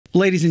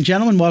Ladies and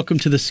gentlemen, welcome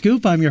to The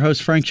Scoop. I'm your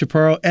host, Frank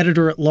Chaparro,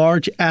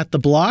 editor-at-large at The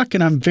Block,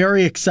 and I'm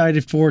very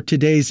excited for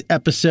today's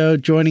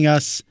episode. Joining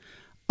us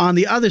on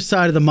the other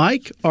side of the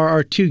mic are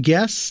our two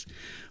guests.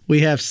 We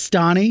have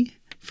Stani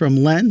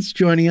from Lens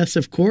joining us,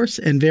 of course,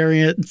 and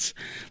Variants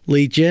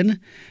Li Jin.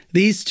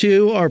 These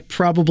two are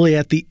probably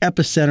at the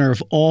epicenter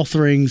of all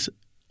things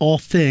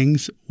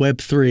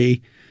Web3,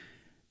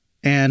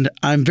 and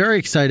I'm very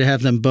excited to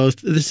have them both.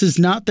 This is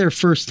not their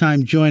first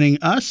time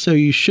joining us, so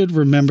you should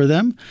remember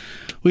them.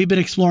 We've been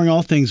exploring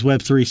all things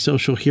Web3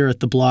 social here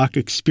at The Block,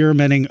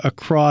 experimenting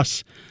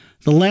across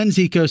the Lens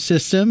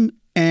ecosystem,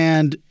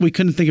 and we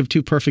couldn't think of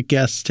two perfect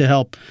guests to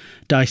help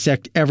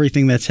dissect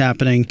everything that's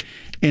happening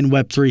in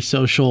Web3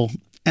 social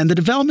and the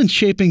developments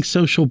shaping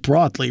social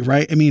broadly,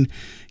 right? I mean,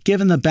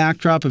 given the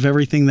backdrop of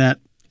everything that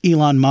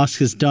Elon Musk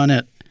has done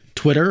at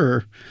Twitter,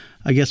 or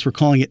I guess we're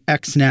calling it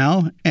X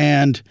now,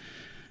 and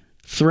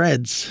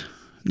Threads.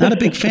 Not a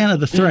big fan of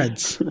the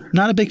Threads.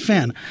 Not a big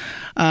fan.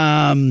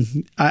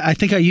 I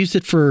think I used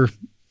it for,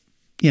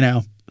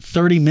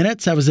 30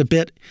 minutes. I was a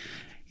bit,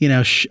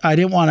 I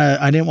didn't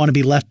want to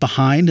be left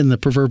behind in the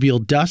proverbial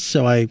dust.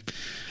 So I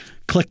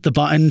clicked the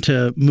button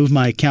to move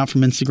my account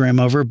from Instagram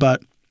over,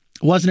 but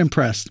wasn't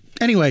impressed.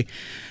 Anyway,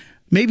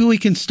 maybe we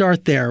can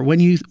start there. When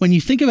you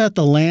think about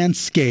the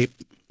landscape,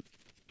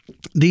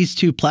 these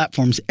two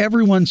platforms,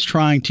 everyone's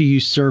trying to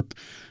usurp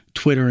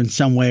Twitter in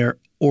some way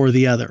or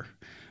the other.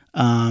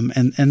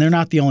 And they're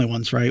not the only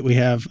ones, right? We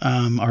have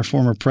our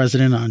former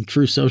president on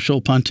True Social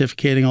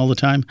pontificating all the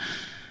time.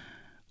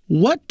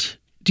 What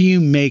do you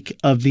make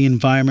of the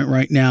environment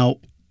right now?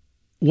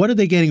 What are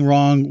they getting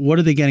wrong? What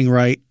are they getting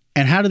right?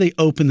 And how do they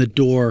open the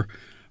door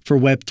for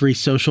Web3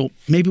 social?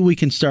 Maybe we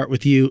can start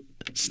with you,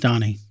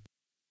 Stani.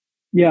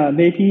 Yeah,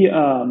 maybe.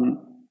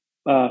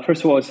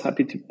 First of all, it's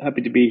happy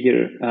to be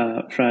here,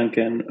 Frank.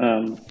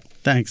 And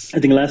thanks. I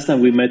think last time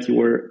we met, you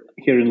were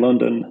here in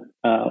London.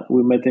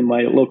 We met in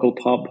my local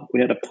pub.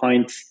 We had a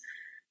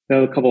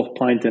couple of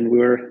pints, and we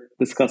were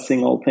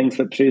discussing all things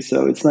Web3.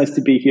 So it's nice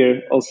to be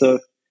here also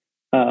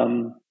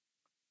on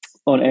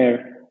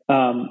air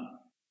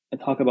and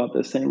talk about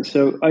this thing.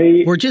 So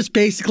we're just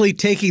basically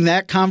taking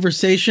that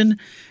conversation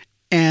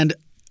and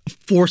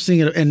forcing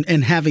it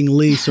and having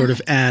Lee sort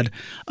of add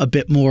a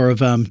bit more of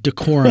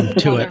decorum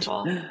to it.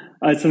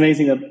 It's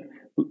amazing.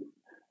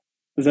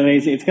 It's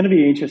amazing. It's going to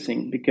be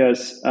interesting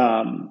because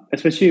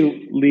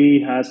especially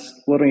Lee has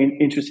a lot of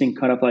interesting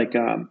kind of like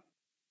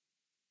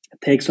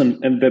takes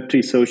on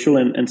Web3 social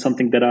and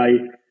something that I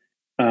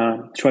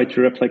try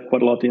to reflect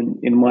quite a lot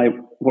in my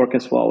work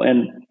as well.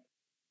 And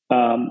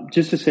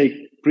just to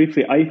say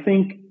briefly, I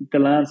think the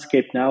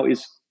landscape now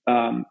is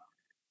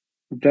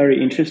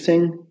very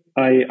interesting.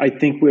 I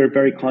think we're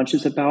very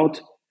conscious about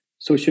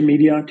social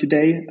media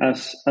today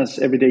as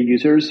everyday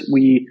users.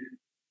 We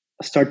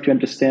start to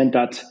understand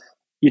that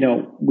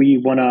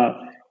we want to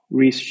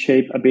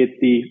reshape a bit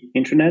the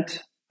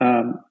internet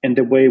and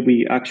the way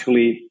we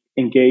actually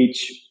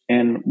engage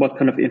and what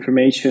kind of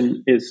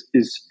information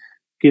is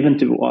given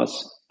to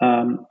us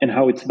and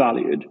how it's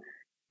valued.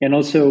 And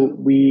also,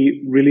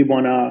 we really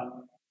want to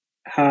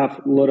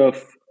have a lot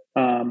of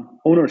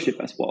ownership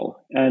as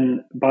well.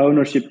 And by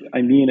ownership,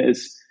 I mean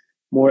is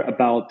more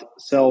about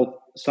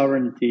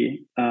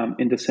self-sovereignty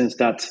in the sense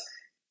that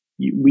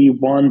we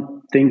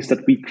want things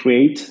that we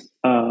create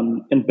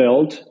and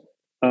build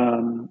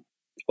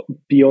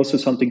be also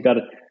something that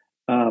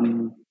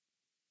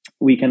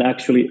we can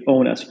actually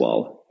own as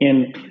well.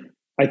 And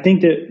I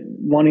think that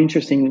one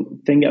interesting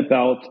thing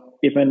about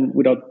even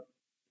without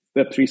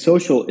Web3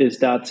 social is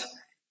that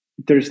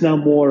there's now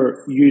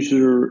more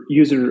user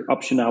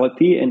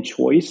optionality and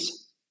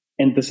choice.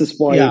 And this is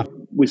why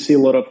we see a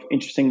lot of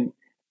interesting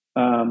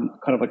kind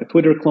of like a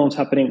Twitter clones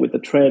happening with the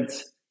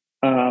threads.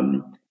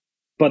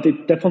 But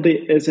it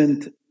definitely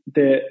isn't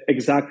the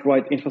exact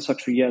right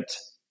infrastructure yet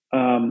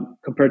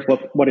compared to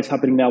what is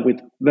happening now with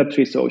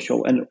Web3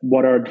 social and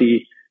what are the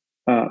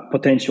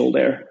potential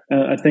there.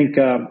 I think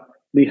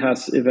Lee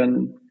has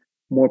even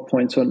more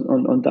points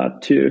on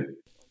that too.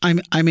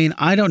 I mean,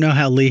 I don't know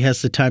how Lee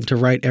has the time to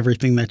write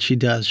everything that she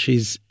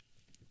does.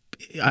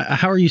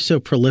 How are you so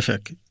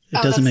prolific?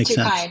 It doesn't make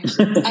sense.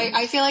 Kind.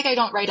 I feel like I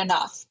don't write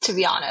enough, to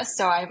be honest.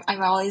 So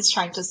I'm always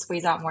trying to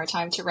squeeze out more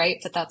time to write,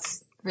 but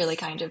that's really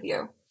kind of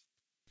you.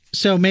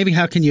 So maybe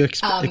how can you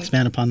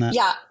expand upon that?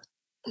 Yeah,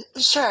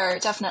 sure,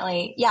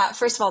 definitely. Yeah,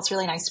 first of all, it's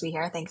really nice to be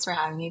here. Thanks for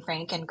having me,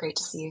 Frank, and great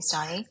to see you,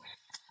 Stani.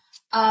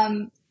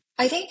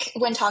 I think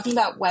when talking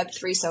about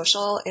Web3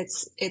 social,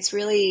 it's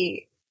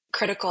really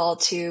critical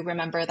to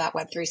remember that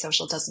Web3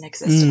 social doesn't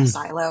exist in a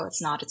silo.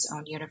 It's not its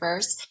own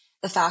universe.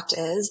 The fact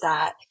is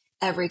that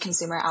every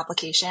consumer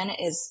application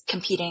is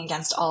competing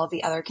against all of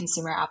the other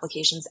consumer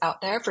applications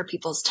out there for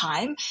people's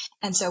time.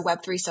 And so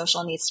Web3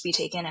 social needs to be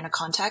taken in a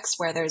context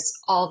where there's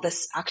all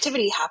this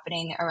activity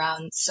happening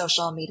around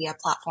social media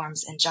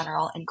platforms in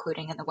general,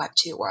 including in the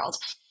Web2 world.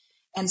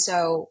 And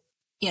so,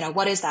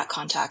 what is that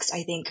context?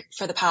 I think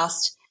for the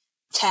past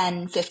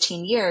 10,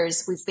 15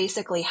 years, we've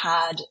basically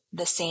had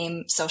the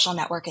same social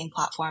networking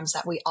platforms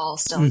that we all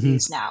still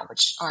use now,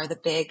 which are the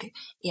big,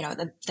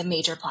 the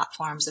major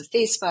platforms of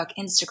Facebook,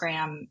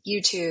 Instagram,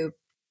 YouTube,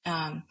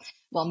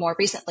 well, more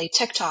recently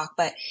TikTok,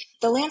 but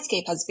the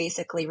landscape has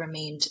basically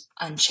remained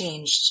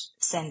unchanged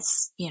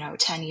since,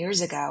 10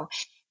 years ago.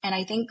 And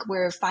I think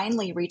we're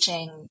finally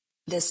reaching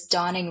this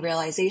dawning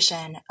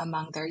realization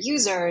among their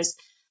users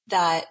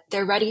that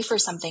they're ready for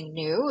something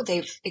new.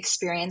 They've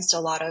experienced a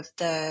lot of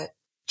the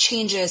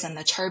changes and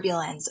the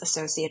turbulence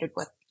associated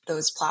with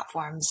those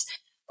platforms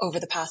over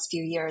the past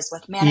few years,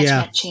 with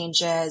management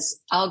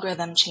changes,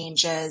 algorithm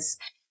changes.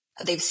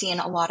 They've seen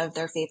a lot of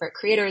their favorite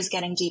creators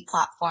getting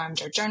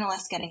deplatformed, or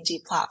journalists getting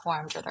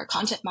deplatformed, or their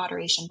content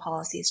moderation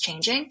policies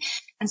changing.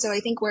 And so I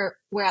think we're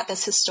at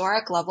this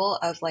historic level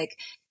of like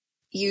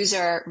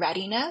user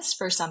readiness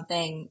for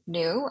something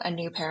new, a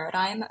new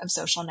paradigm of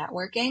social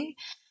networking.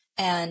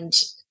 And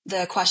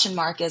the question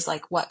mark is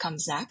like, what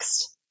comes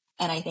next?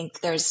 And I think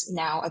there's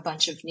now a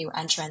bunch of new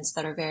entrants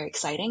that are very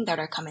exciting that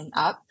are coming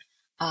up,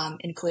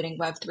 including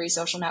Web3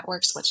 social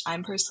networks, which I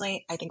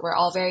think we're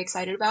all very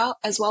excited about,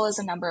 as well as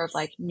a number of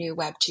like new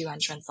Web2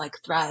 entrants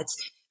like Threads,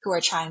 who are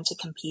trying to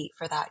compete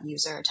for that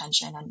user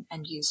attention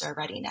and user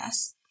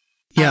readiness.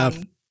 Yeah.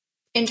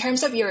 In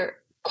terms of your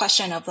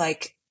question of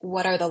like,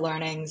 what are the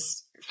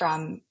learnings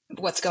from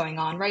what's going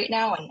on right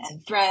now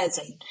and Threads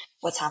and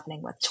what's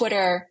happening with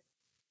Twitter?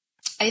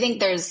 I think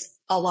there's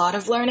a lot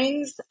of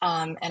learnings,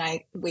 and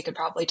we could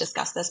probably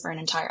discuss this for an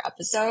entire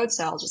episode,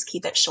 so I'll just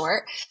keep it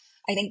short.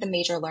 I think the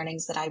major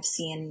learnings that I've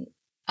seen,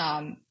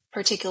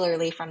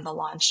 particularly from the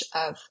launch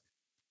of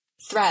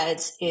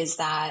Threads, is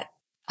that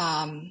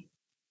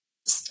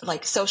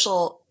like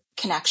social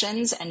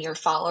connections and your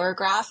follower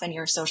graph and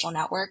your social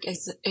network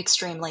is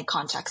extremely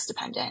context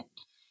dependent.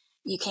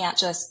 You can't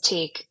just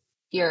take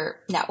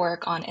your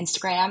network on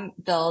Instagram,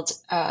 build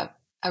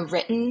a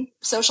written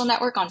social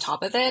network on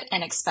top of it,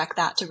 and expect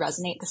that to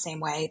resonate the same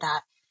way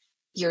that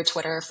your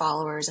Twitter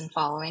followers and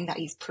following that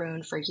you've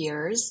pruned for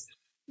years,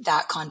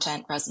 that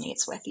content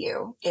resonates with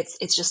you.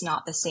 It's just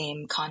not the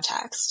same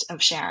context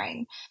of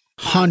sharing.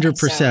 100%.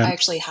 So I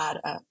actually had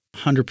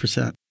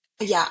 100%.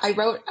 Yeah, I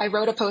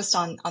wrote a post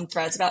on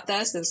Threads about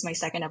this. This was my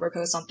second ever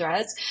post on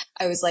Threads.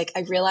 I was like,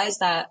 I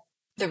realized that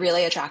the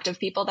really attractive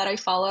people that I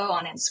follow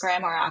on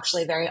Instagram are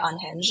actually very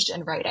unhinged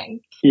in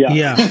writing.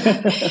 Yeah.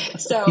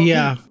 So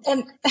yeah,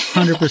 and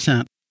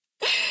 100%.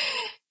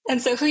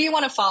 And so who you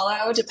want to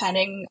follow,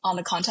 depending on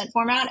the content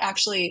format,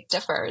 actually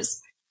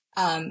differs.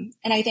 And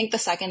I think the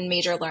second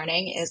major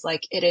learning is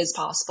like, it is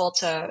possible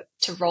to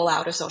roll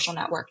out a social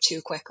network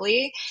too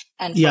quickly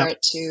and for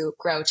it to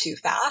grow too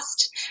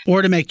fast.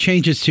 Or to make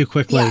changes too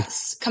quickly.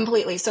 Yes,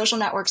 completely. Social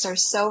networks are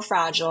so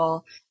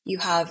fragile. You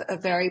have a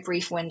very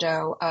brief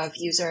window of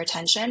user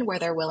attention where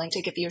they're willing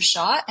to give you a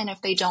shot. And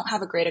if they don't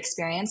have a great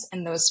experience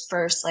in those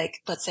first, like,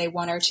 let's say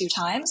 1 or 2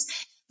 times,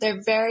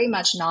 they're very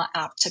much not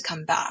apt to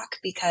come back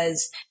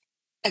because,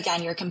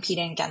 again, you're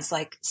competing against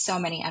like so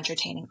many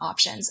entertaining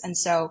options. And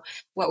so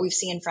what we've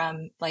seen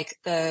from like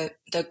the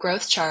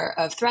growth chart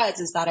of Threads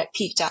is that it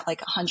peaked at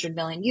like 100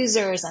 million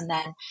users. And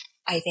then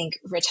I think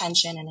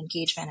retention and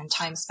engagement and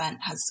time spent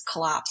has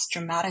collapsed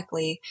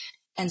dramatically.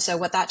 And so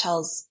what that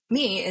tells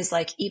me is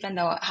like, even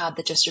though it had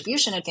the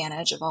distribution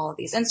advantage of all of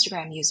these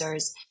Instagram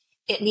users,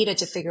 it needed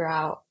to figure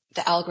out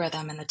the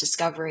algorithm and the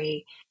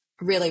discovery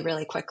really,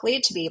 really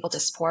quickly to be able to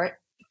support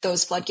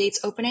those floodgates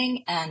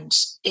opening. And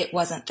it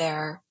wasn't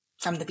there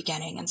from the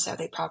beginning. And so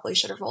they probably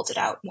should have rolled it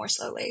out more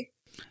slowly.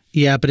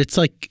 Yeah, but it's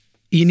like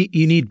you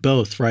need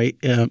both, right?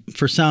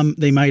 For some,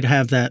 they might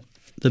have that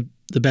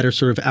the better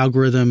sort of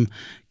algorithm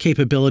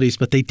capabilities,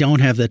 but they don't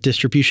have that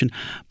distribution.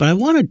 But I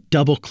want to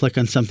double click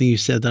on something you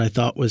said that I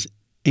thought was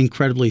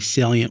incredibly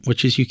salient,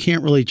 which is you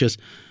can't really just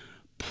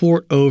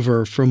port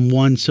over from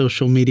one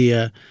social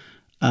media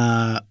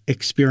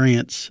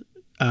experience.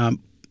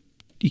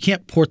 You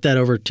can't port that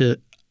over to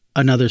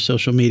another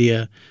social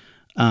media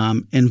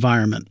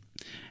environment.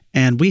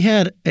 And we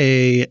had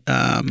a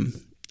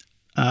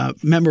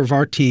member of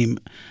our team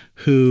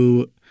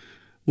who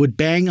would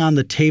bang on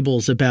the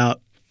tables about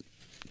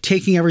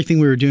taking everything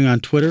we were doing on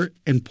Twitter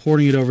and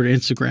porting it over to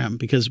Instagram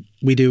because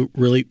we do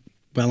really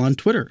well on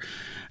Twitter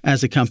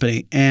as a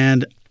company.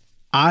 And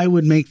I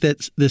would make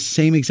the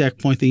same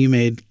exact point that you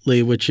made,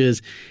 Lee, which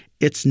is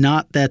it's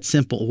not that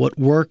simple. What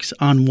works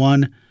on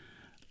one,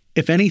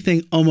 if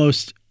anything,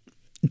 almost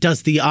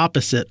does the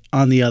opposite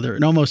on the other.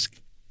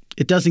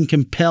 It doesn't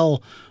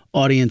compel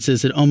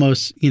audiences. It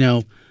almost,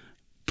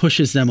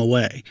 pushes them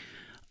away.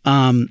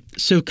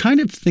 So kind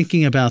of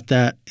thinking about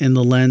that in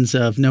the lens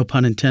of, no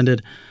pun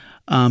intended,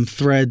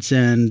 Threads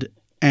and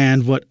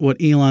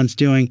what Elon's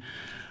doing,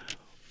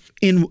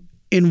 in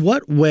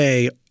what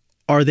way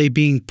are they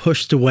being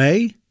pushed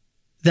away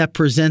that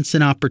presents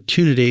an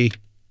opportunity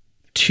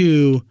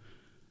to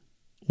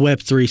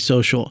Web3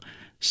 social?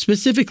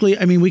 Specifically,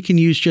 I mean, we can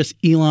use just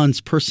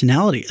Elon's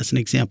personality as an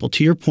example.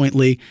 To your point,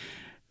 Lee,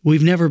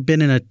 we've never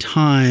been in a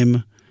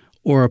time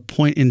or a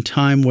point in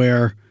time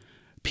where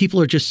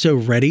people are just so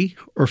ready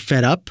or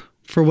fed up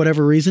for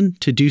whatever reason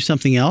to do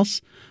something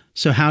else.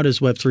 So how does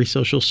Web3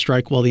 Social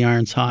strike while the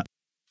iron's hot?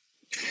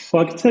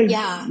 Well, I could say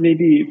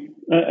maybe,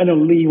 I know,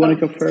 Lee, you want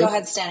to go first? Go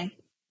ahead, Stani.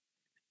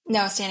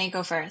 No, Stani,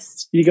 go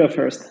first. You go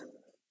first.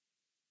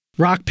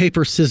 Rock,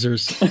 paper,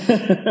 scissors.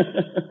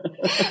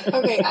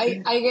 Okay,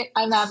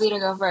 I'm happy to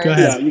go first. Go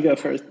ahead. Yeah, you go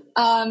first.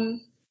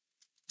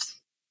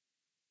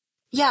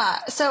 Yeah,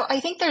 so I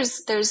think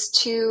there's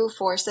two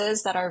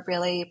forces that are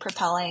really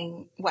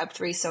propelling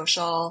Web3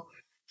 social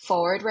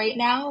forward right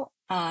now.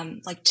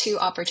 Like two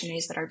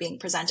opportunities that are being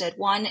presented.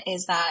 One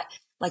is that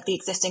like the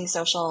existing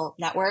social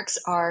networks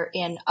are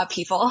in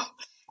upheaval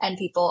and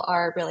people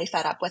are really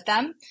fed up with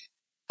them.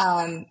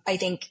 I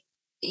think,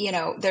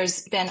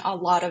 there's been a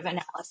lot of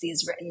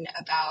analyses written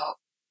about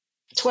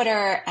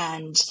Twitter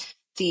and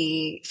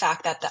the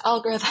fact that the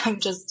algorithm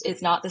just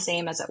is not the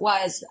same as it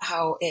was,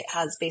 how it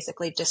has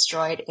basically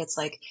destroyed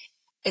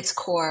its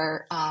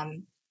core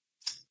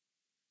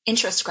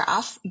interest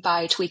graph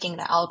by tweaking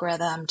the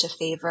algorithm to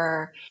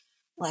favor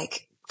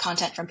like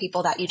content from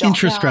people that you don't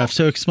interest know. graph.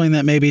 So explain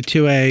that maybe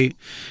to a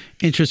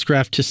interest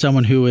graph to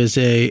someone who is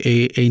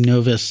a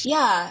novice.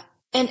 Yeah.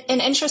 An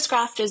interest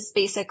graph is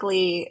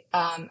basically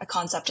a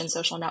concept in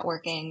social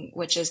networking,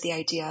 which is the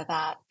idea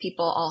that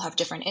people all have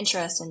different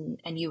interests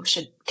and you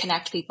should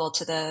connect people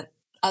to the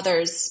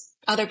other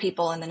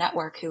people in the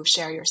network who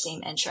share your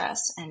same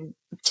interests and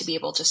to be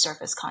able to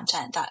surface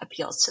content that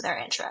appeals to their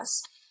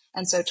interests.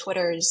 And so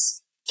Twitter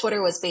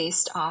was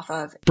based off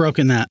of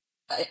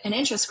an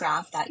interest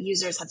graph that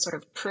users had sort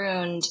of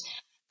pruned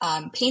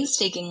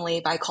painstakingly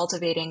by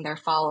cultivating their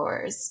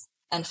followers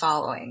and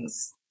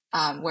followings.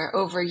 Where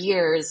over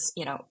years,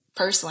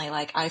 personally,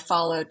 like I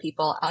followed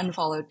people,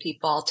 unfollowed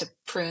people to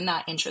prune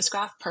that interest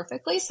graph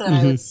perfectly so that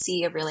I would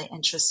see a really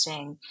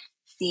interesting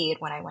feed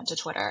when I went to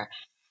Twitter.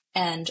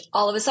 And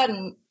all of a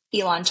sudden,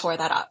 Elon tore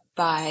that up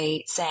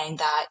by saying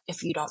that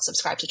if you don't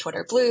subscribe to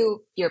Twitter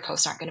Blue, your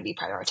posts aren't going to be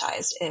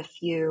prioritized. If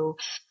you,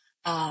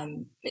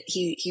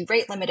 he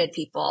rate limited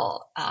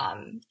people,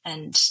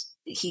 and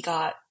he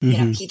got,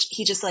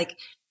 he just like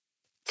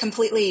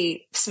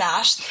completely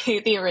smashed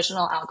the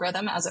original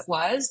algorithm as it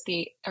was,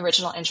 the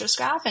original interest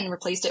graph, and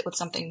replaced it with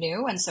something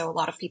new. And so a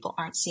lot of people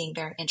aren't seeing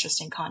very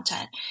interesting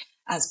content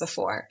as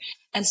before.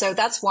 And so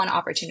that's one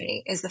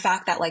opportunity, is the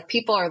fact that like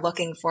people are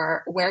looking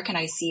for, where can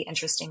I see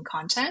interesting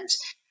content?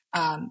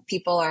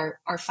 People are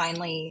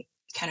finally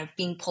kind of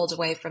being pulled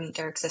away from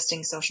their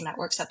existing social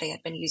networks that they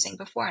had been using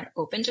before and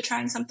open to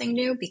trying something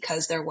new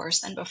because they're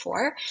worse than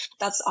before.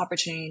 That's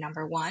opportunity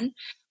number one.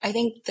 I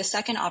think the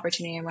second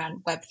opportunity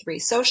around Web3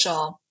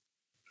 social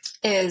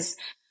is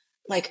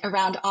like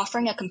around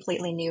offering a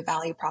completely new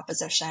value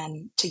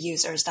proposition to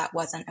users that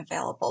wasn't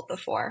available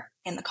before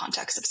in the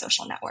context of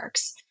social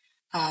networks.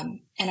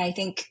 And I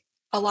think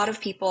a lot of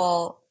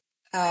people,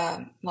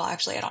 well,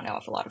 actually, I don't know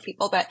if a lot of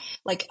people, but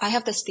like I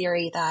have this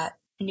theory that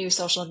new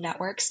social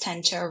networks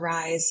tend to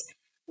arise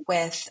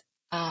with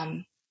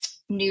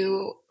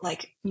new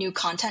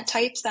content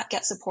types that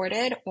get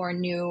supported or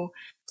new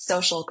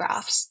social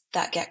graphs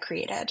that get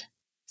created.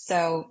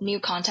 So new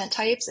content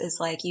types is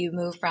like you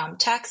move from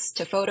text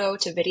to photo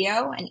to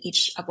video, and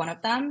each of one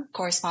of them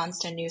corresponds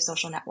to a new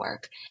social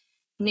network.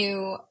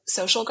 New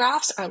social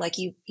graphs are like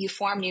you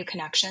form new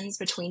connections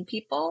between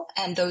people,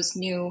 and those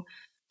new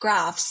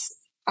graphs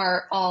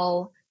are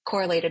all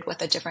correlated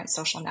with a different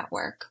social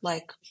network.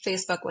 Like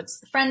Facebook was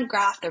the friend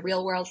graph, the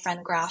real world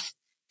friend graph.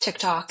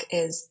 TikTok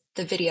is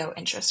the video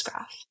interest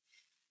graph.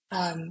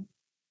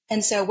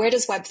 And so where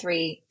does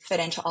Web3 fit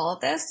into all of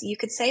this? You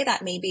could say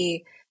that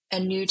maybe a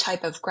new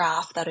type of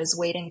graph that is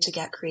waiting to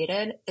get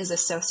created is a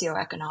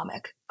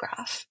socioeconomic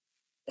graph.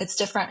 It's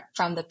different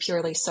from the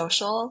purely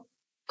social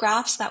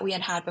graphs that we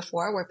had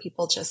before, where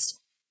people just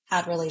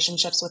had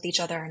relationships with each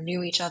other and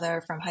knew each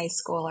other from high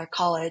school or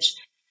college.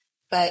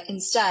 But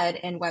instead,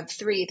 in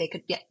Web3, they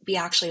could be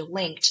actually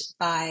linked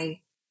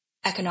by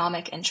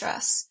economic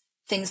interests,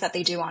 things that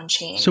they do on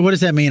chain. So what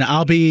does that mean?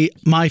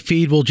 My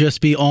feed will just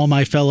be all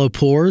my fellow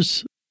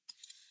poors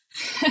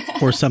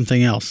or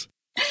something else?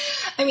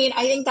 I mean,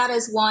 I think that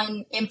is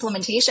one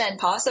implementation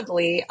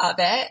possibly of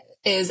it,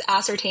 is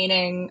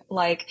ascertaining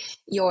like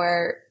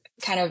your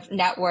kind of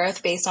net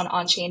worth based on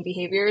on-chain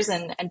behaviors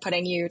and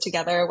putting you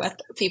together with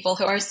people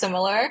who are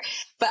similar.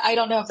 But I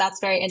don't know if that's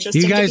very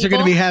interesting. You guys to are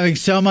going to be having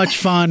so much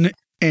fun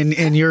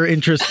in your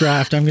interest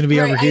draft. I'm going to be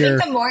over here. I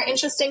think the more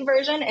interesting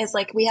version is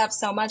like we have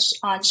so much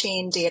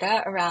on-chain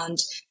data around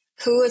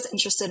who is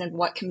interested in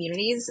what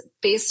communities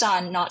based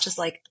on not just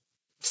like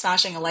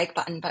smashing a like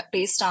button, but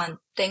based on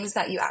things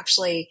that you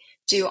actually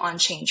do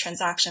on-chain,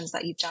 transactions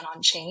that you've done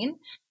on-chain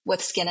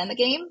with skin in the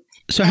game.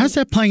 So how's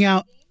that playing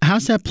out?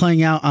 How's that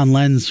playing out on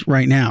Lens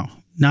right now?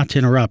 Not to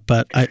interrupt,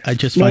 but I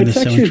just find this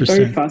so interesting. It's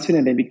actually very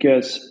fascinating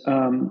because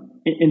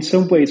in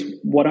some ways,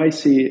 what I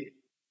see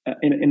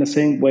in the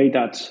same way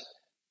that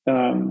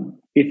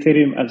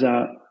Ethereum as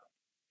a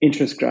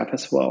interest graph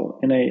as well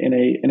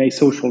in a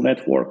social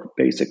network,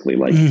 basically,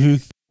 like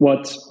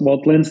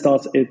what Lens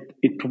does,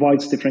 it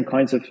provides different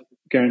kinds of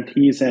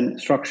guarantees and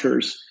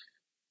structures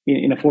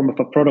in a form of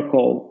a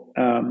protocol,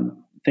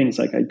 things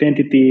like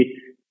identity,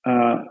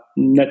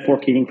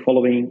 networking,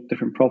 following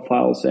different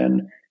profiles,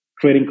 and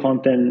creating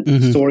content,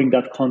 storing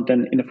that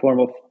content in the form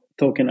of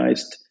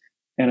tokenized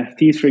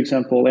NFTs, for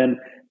example. And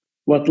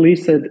what Li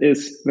said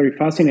is very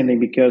fascinating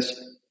because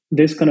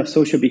this kind of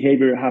social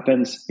behavior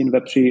happens in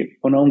Web3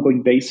 on an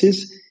ongoing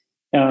basis.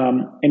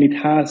 And it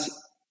has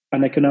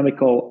an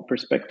economical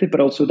perspective, but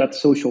also that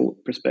social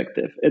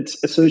perspective.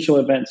 It's a social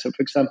event. So,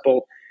 for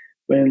example,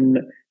 when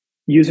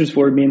users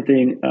were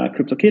minting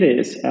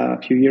CryptoKitties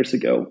a few years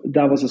ago,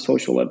 that was a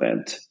social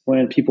event.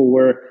 When people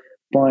were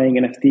buying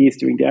NFTs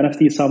during the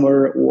NFT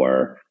summer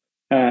or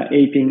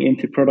aping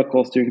into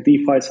protocols during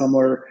DeFi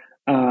summer,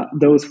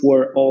 those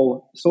were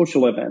all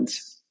social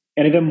events.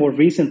 And even more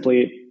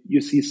recently,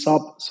 you see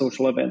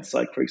sub-social events,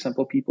 like, for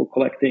example, people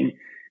collecting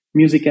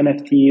music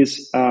NFTs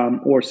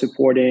or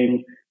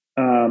supporting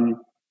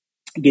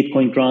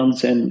Gitcoin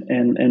grants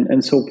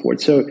and so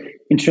forth. So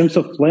in terms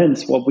of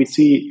lens, what we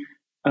see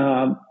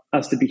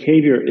as the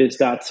behavior is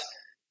that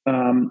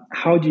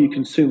how do you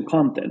consume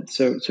content?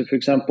 So for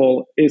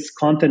example, is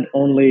content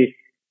only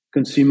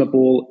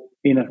consumable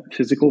in a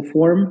physical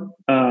form?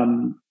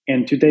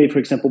 And today, for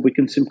example, we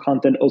consume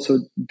content also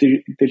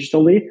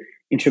digitally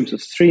in terms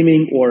of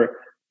streaming or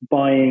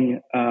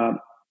buying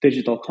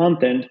digital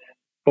content.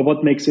 But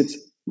what makes it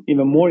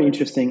even more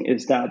interesting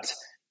is that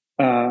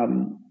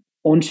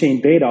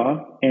on-chain data,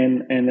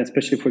 and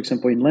especially, for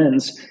example, in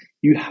Lens,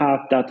 you have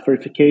that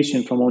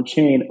verification from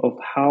on-chain of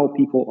how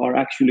people are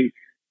actually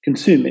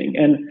consuming.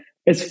 And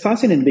it's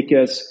fascinating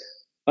because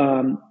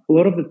a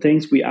lot of the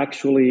things we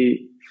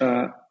actually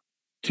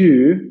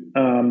do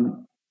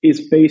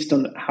is based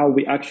on how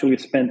we actually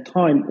spend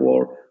time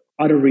or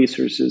other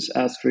resources,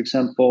 as, for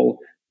example,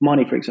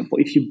 money, for example.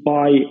 If you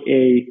buy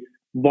a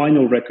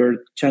vinyl record,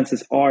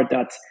 chances are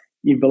that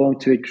you belong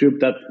to a group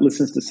that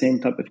listens to the same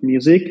type of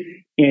music,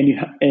 and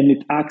and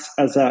it acts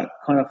as a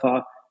kind of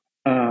a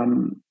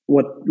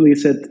what Lee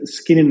said,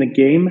 skin in the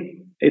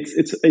game.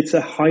 It's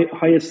a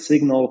highest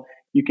signal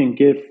you can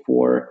give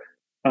for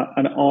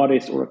an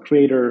artist or a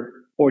creator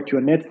or to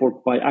a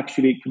network by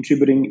actually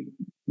contributing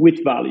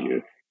with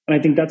value. And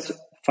I think that's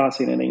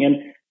fascinating. And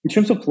in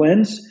terms of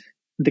Lens,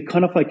 the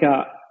kind of like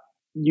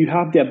you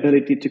have the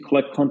ability to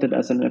collect content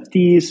as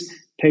NFTs,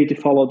 pay to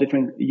follow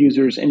different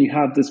users, and you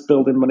have this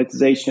built-in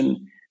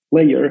monetization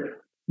layer.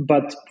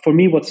 But for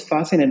me, what's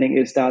fascinating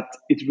is that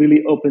it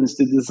really opens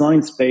the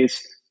design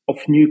space of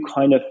new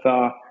kind of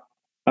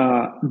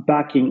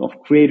backing of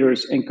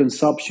creators and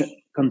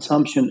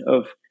consumption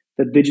of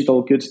the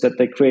digital goods that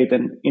they create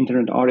and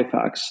internet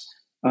artifacts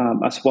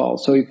as well.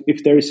 So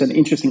if there is an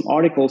interesting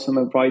article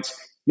someone writes,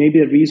 maybe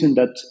the reason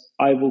that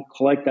I will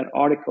collect that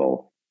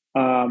article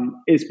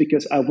is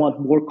because I want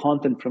more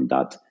content from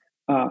that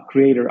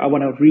creator. I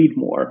want to read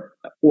more,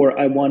 or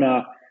I want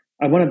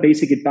to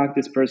basically back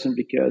this person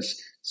because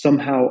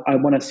somehow I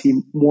want to see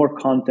more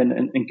content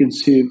and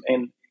consume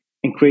and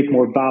create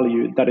more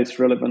value that is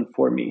relevant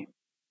for me.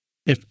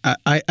 If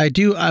I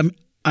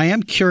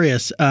am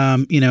curious.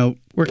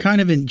 We're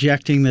kind of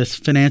injecting this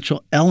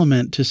financial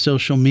element to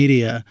social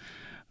media.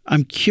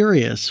 I'm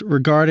curious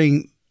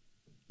regarding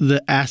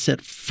the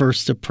asset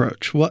first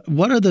approach.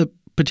 What are the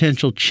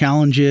potential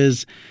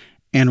challenges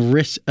and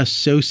risks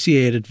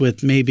associated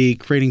with maybe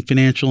creating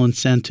financial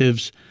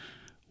incentives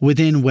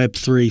within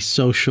Web3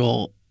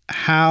 social?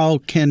 How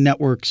can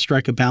networks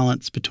strike a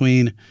balance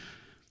between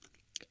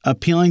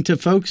appealing to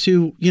folks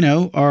who,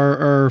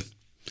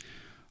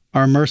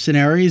 are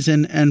mercenaries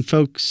and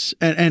folks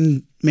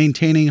and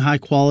maintaining high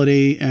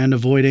quality and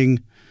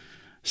avoiding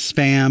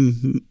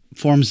spam,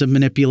 forms of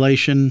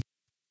manipulation?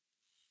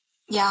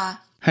 Yeah.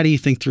 How do you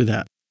think through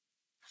that?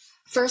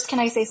 First, can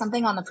I say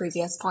something on the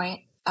previous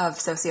point of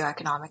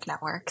socioeconomic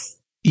networks?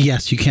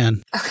 Yes, you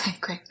can. Okay,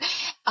 great.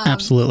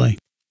 Absolutely.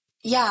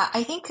 Yeah,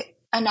 I think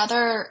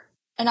another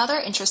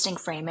interesting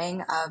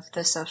framing of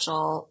the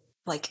social,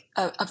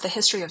 of the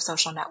history of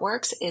social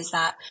networks is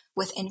that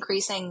with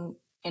increasing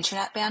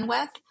internet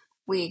bandwidth,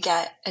 we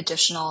get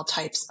additional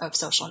types of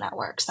social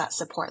networks that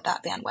support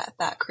that bandwidth,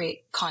 that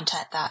create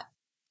content that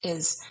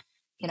is,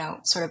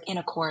 sort of in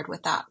accord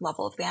with that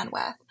level of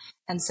bandwidth.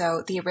 And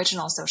so the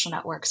original social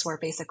networks were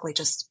basically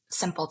just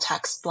simple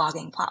text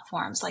blogging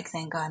platforms like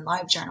Xanga and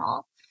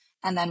LiveJournal.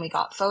 And then we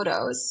got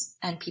photos,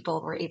 and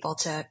people were able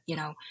to,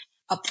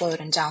 upload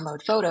and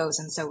download photos.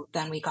 And so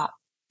then we got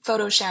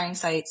photo sharing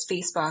sites,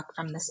 Facebook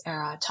from this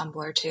era,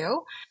 Tumblr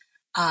too,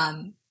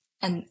 and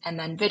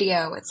then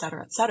video, et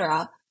cetera, et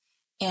cetera.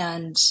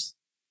 And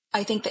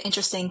I think the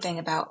interesting thing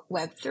about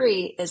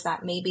Web3 is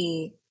that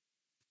maybe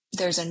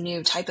there's a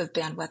new type of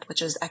bandwidth,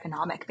 which is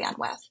economic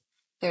bandwidth.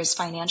 There's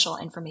financial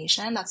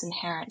information that's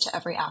inherent to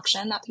every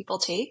action that people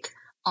take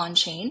on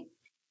chain.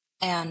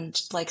 And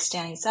like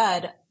Stani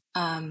said,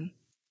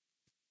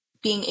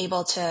 being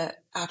able to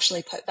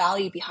actually put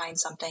value behind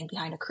something,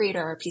 behind a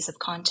creator or a piece of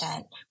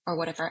content or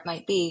whatever it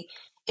might be,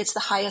 it's the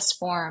highest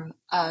form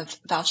of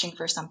vouching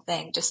for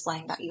something,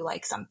 displaying that you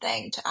like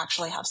something, to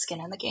actually have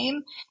skin in the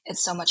game.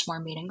 It's so much more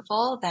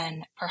meaningful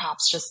than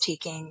perhaps just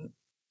taking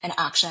an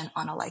action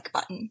on a like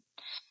button.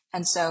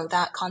 And so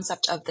that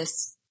concept of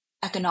this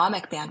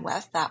economic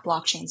bandwidth that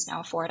blockchains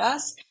now afford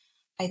us,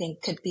 I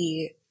think could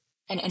be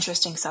an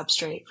interesting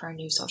substrate for a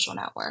new social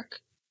network.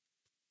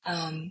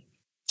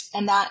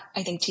 And that,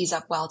 I think, tees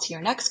up well to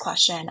your next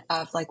question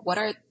of like, what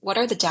are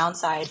the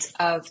downsides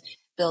of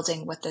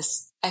building with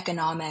this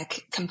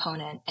economic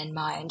component in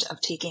mind, of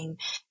taking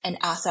an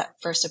asset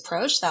first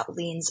approach that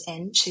leans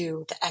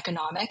into the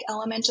economic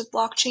element of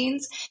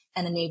blockchains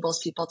and enables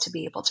people to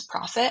be able to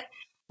profit?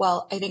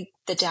 Well, I think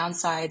the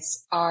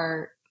downsides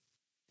are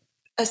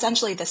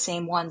essentially the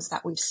same ones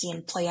that we've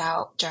seen play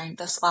out during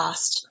this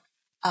last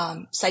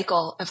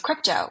cycle of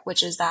crypto,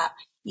 which is that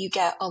you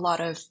get a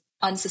lot of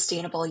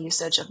unsustainable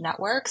usage of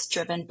networks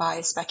driven by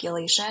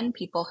speculation,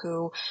 people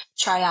who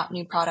try out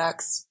new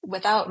products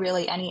without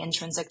really any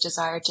intrinsic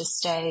desire to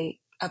stay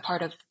a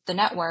part of the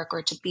network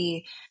or to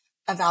be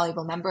a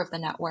valuable member of the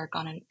network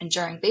on an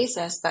enduring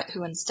basis, but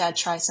who instead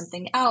try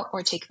something out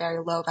or take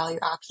very low value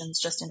actions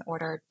just in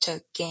order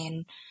to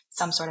gain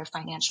some sort of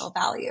financial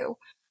value.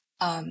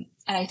 And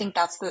I think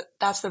that's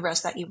the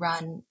risk that you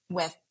run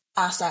with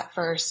asset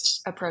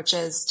first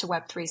approaches to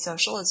Web3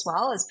 social, as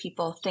well as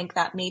people think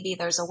that maybe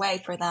there's a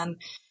way for them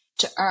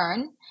to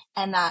earn,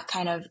 and that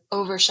kind of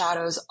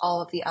overshadows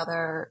all of the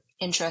other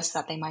interests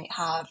that they might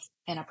have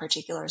in a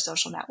particular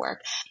social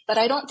network. But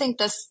I don't think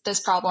this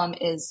problem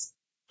is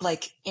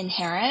like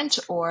inherent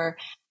or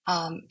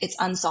it's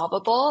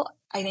unsolvable.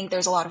 I think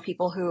there's a lot of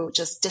people who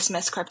just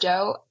dismiss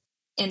crypto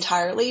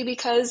entirely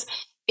because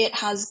it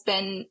has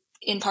been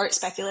in part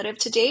speculative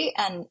to date.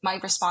 And my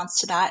response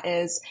to that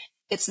is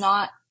it's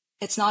not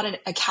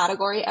a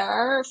category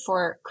error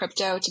for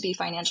crypto to be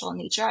financial in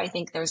nature. I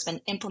think there's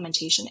been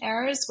implementation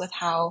errors with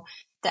how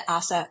the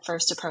asset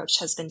first approach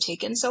has been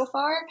taken so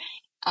far,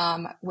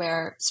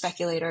 where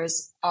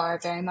speculators are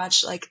very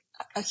much like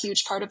a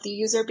huge part of the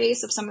user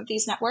base of some of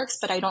these networks.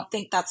 But I don't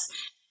think that's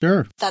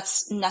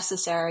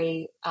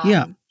necessary.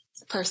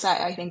 Per se.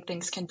 I think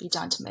things can be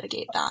done to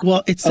mitigate that.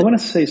 Well, I want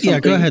to say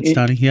something go ahead,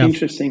 Stani.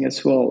 Interesting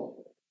as well.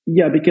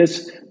 Yeah,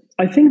 because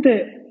I think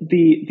that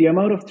the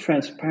amount of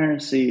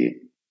transparency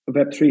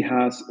Web3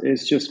 has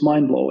is just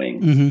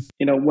mind-blowing. Mm-hmm.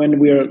 You know, when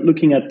we're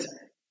looking at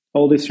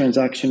all this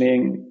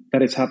transactioning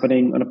that is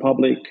happening on a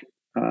public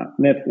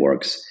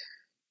networks,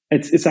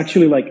 it's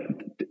actually like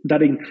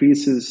that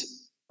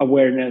increases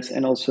awareness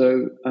and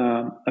also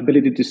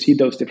ability to see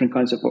those different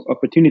kinds of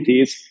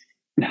opportunities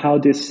and how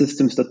these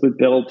systems that we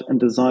built and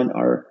design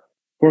are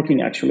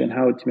working actually and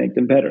how to make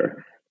them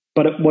better.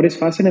 But what is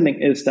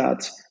fascinating is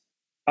that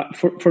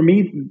for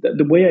me,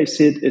 the way I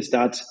see it is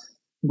that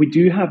we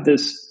do have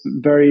this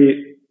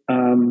very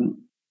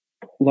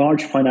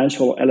large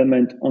financial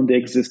element on the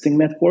existing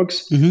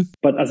networks, mm-hmm.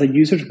 but as a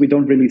users, we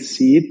don't really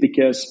see it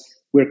because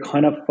we're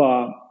kind of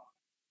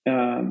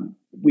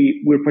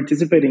we're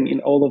participating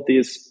in all of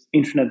these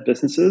internet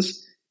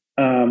businesses,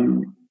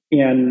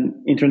 and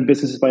internet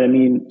businesses by I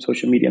mean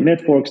social media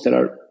networks that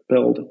are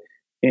built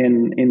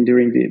in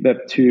during the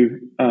Web2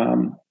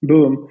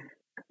 boom,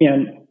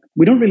 and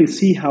we don't really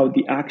see how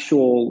the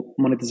actual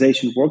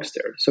monetization works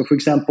there. So, for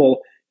example,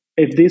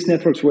 if these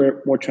networks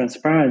were more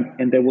transparent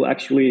and they will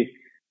actually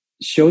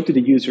show to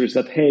the users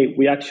that, hey,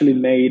 we actually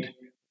made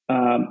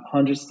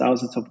hundreds of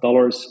thousands of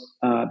dollars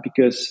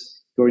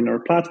because you're in our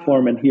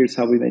platform and here's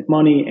how we made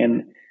money.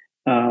 And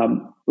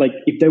like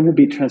if they will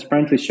be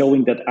transparently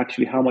showing that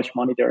actually how much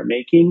money they're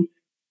making,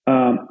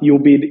 you'll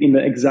be in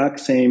the exact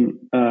same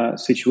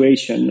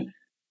situation.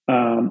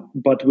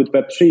 But with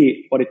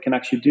Web3, what it can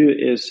actually do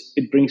is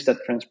it brings that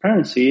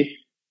transparency,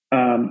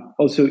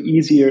 also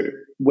easier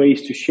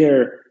ways to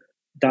share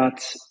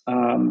that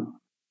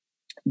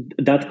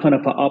kind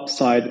of an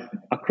upside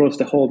across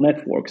the whole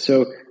network.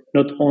 So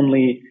not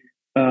only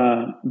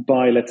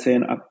by, let's say,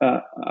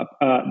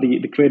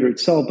 the creator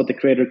itself, but the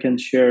creator can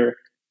share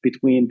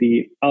between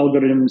the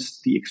algorithms,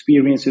 the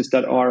experiences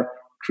that are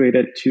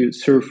created to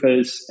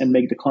surface and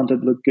make the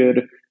content look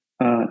good,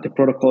 the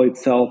protocol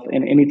itself,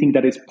 and anything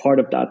that is part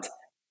of that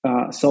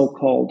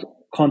so-called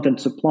content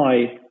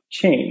supply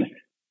chain.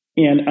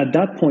 And at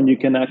that point, you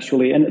can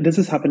actually, and this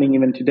is happening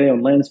even today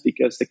on Lens,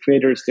 because the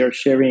creators, they're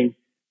sharing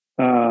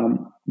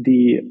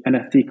the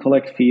NFT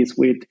collect fees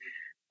with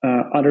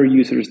other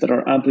users that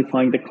are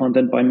amplifying the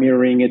content by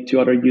mirroring it to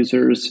other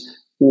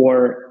users,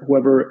 or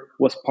whoever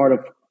was part of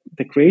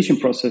the creation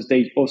process,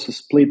 they also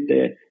split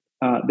the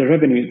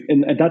revenue.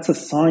 And that's a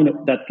sign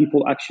that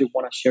people actually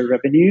want to share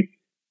revenue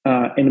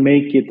and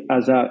make it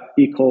as a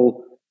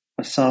equal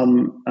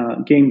sum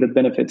game that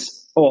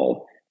benefits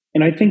all.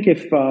 And I think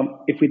if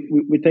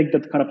we take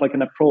that kind of like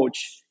an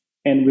approach,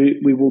 and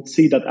we will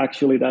see that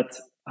actually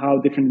that's how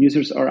different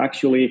users are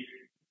actually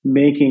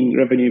making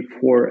revenue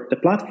for the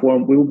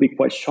platform, we will be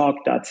quite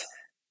shocked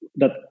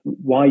that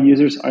why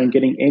users aren't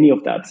getting any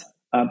of that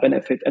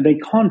benefit. And they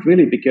can't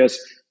really, because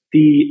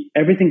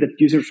everything that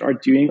users are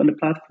doing on the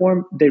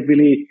platform, they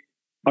really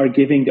are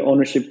giving the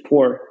ownership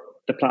for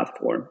the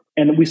platform.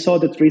 And we saw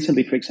that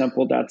recently, for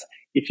example, that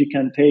if you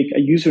can take a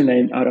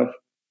username out of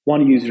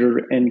one user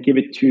and give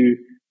it to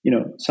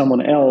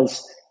someone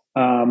else,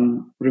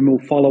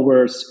 remove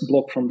followers,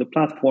 block from the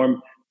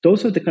platform,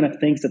 those are the kind of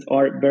things that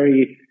are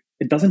very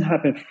It doesn't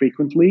happen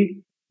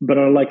frequently, but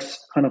are like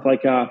kind of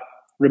like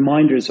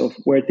reminders of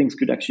where things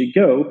could actually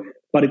go.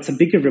 But it's a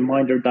bigger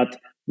reminder that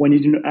when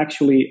you do not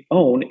actually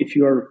own, if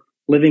you are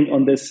living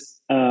on this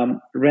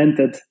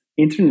rented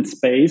internet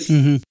space,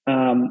 and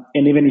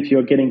even if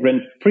you're getting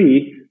rent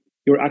free,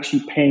 you're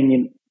actually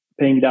paying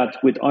that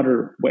with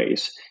other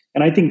ways.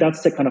 And I think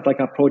that's the kind of like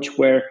approach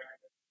where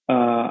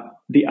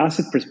the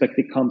asset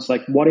perspective comes.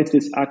 Like, what if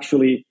this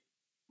actually,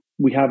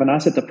 we have an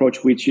asset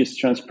approach which is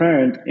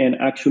transparent and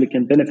actually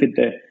can benefit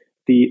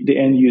the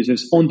end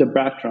users on the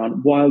background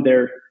while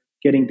they're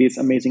getting these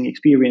amazing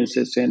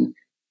experiences and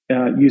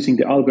using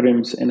the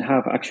algorithms and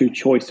have actual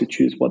choice to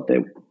choose what they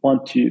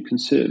want to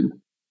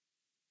consume.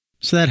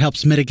 So that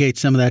helps mitigate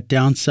some of that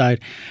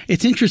downside.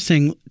 It's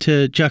interesting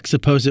to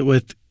juxtapose it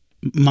with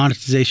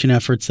monetization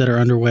efforts that are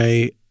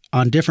underway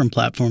on different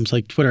platforms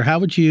like Twitter. How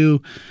would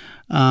you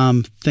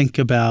think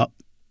about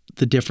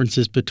the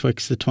differences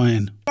betwixt the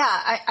twain?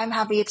 Yeah, I'm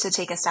happy to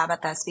take a stab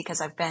at this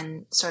because I've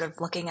been sort of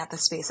looking at the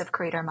space of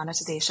creator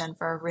monetization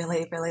for a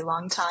really, really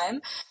long time.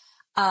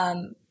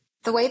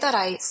 The way that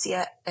I see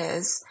it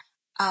is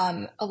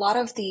a lot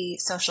of the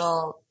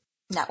social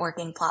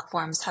networking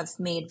platforms have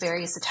made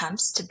various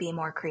attempts to be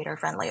more creator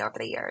friendly over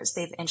the years.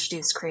 They've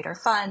introduced creator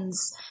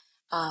funds.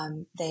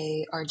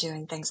 They are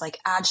doing things like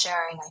ad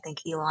sharing. I think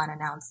Elon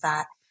announced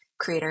that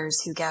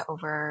creators who get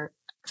over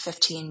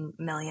 15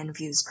 million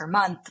views per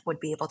month would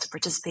be able to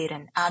participate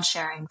in ad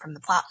sharing from the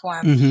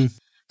platform.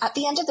 At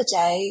the end of the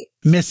day,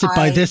 missed it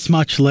by this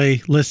much,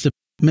 Lee.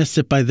 Missed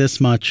it by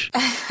this much.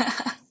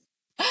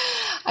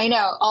 I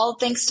know, all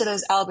thanks to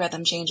those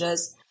algorithm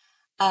changes.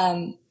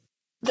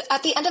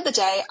 At the end of the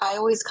day, I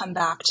always come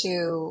back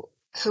to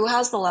who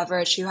has the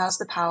leverage, who has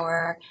the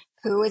power,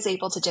 who is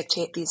able to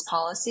dictate these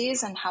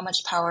policies, and how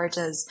much power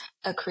does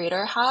a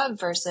creator have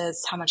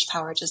versus how much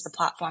power does the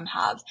platform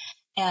have.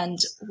 And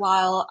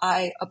while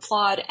I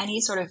applaud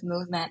any sort of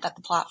movement that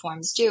the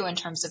platforms do in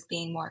terms of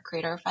being more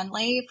creator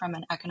friendly from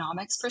an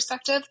economics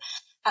perspective,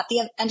 at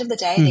the end of the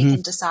day, they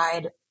can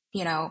decide,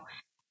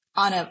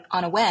 on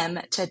a whim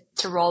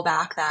to roll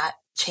back that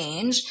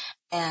change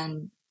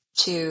and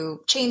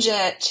to change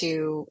it,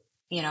 to,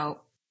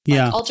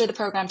 alter the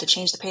program, to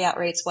change the payout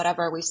rates,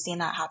 whatever. We've seen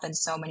that happen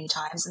so many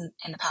times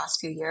in the past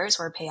few years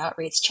where payout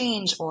rates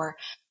change or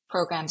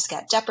programs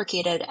get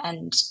deprecated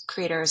and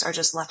creators are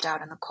just left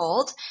out in the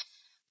cold.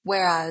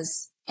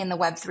 Whereas in the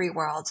Web3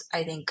 world,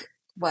 I think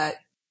what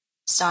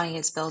Stani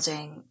is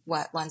building,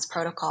 what Lens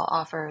Protocol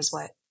offers,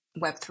 what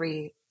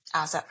Web3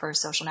 asset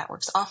first social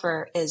networks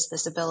offer is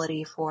this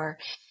ability for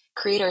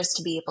creators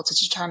to be able to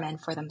determine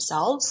for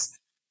themselves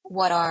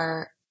what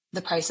are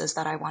the prices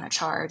that I want to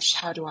charge,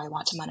 how do I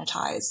want to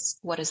monetize,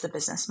 what is the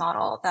business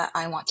model that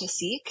I want to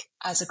seek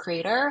as a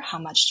creator, how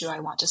much do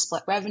I want to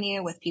split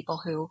revenue with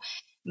people who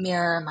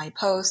mirror my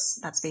posts.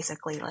 That's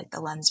basically like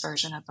the Lens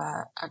version of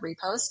a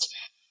repost.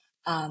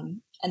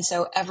 And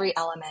so every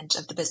element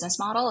of the business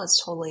model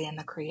is totally in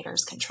the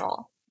creator's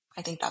control.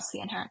 I think that's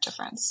the inherent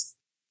difference.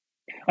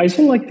 I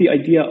also like the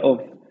idea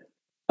of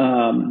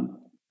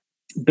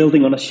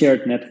building on a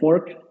shared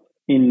network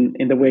in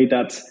the way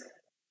that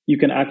you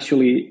can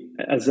actually,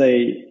 as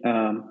a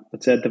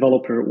let's say a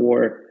developer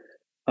or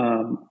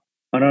an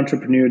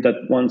entrepreneur that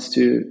wants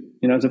to,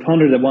 as a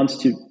founder that wants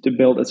to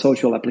build a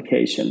social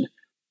application.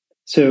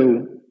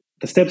 So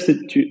the steps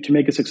to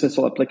make a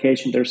successful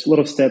application, there's a lot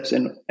of steps,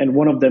 and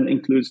one of them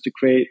includes to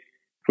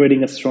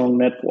creating a strong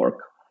network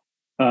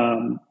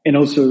and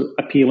also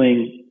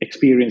appealing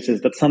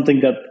experiences. That's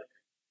something that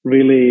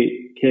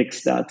really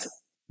kicks that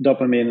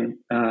dopamine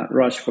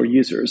rush for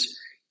users.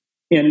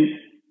 And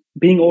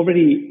being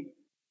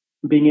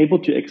able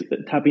to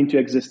tap into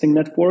existing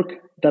network,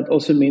 that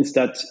also means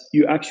that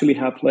you actually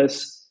have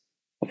less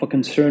of a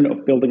concern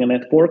of building a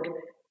network,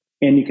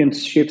 and you can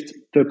shift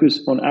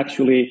focus on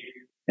actually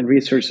and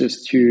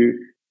resources to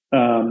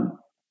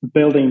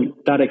building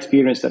that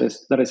experience that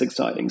is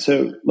exciting.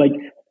 So like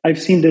I've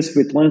seen this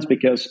with Lens,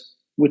 because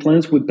with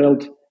Lens we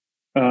built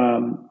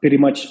pretty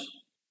much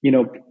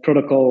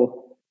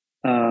protocol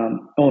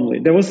only.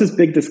 There was this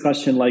big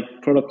discussion like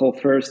protocol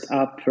first,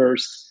 app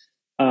first,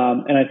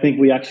 and I think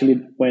we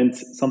actually went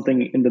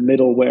something in the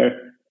middle where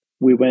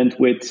we went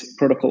with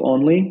protocol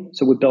only.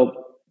 So we built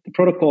the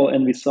protocol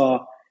and we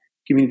saw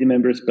community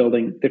members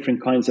building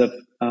different kinds of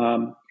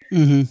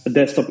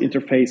desktop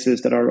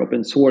interfaces that are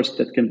open source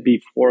that can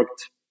be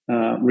forked,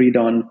 read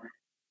on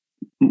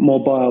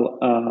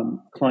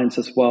mobile clients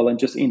as well, and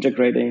just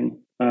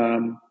integrating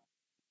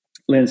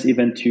Lens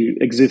even to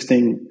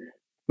existing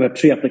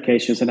Web3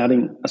 applications and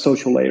adding a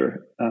social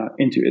layer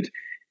into it.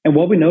 And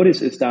what we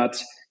noticed is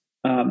that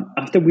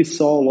after we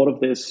saw a lot of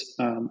this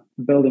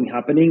building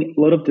happening,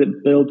 a lot of the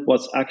build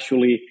was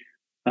actually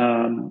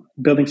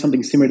building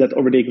something similar that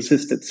already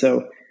existed.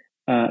 So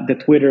the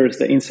Twitters,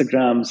 the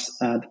Instagrams,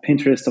 the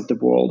Pinterest of the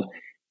world.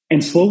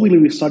 And slowly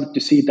we started to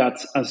see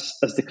that as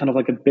the kind of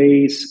like a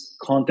base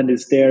content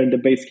is there and the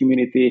base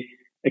community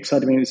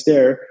excitement is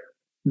there,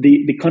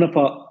 the kind of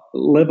a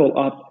level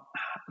up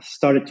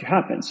started to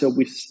happen. So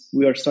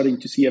we are starting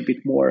to see a bit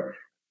more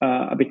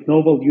a bit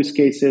novel use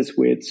cases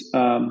with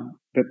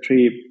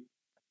Web3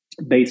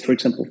 based, for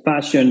example,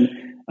 fashion,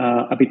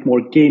 a bit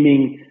more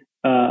gaming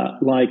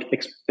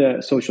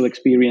social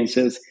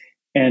experiences.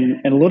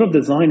 And a lot of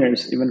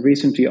designers, even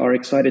recently, are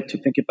excited to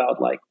think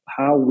about like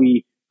how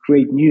we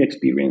create new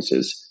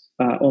experiences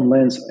on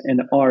Lens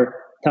and are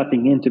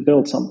tapping in to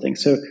build something.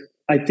 So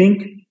I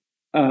think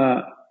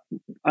I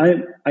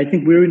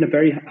think we're in a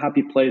very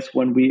happy place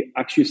when we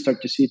actually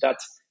start to see that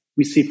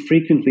we see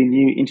frequently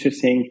new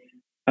interesting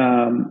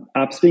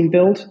apps being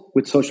built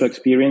with social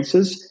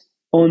experiences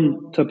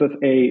on top of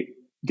a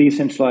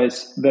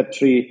decentralized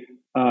Web3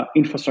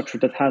 infrastructure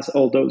that has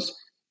all those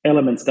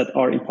elements that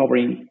are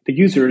empowering the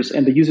users,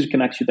 and the users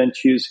can actually then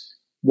choose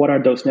what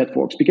are those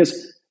networks.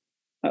 Because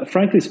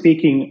frankly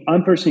speaking,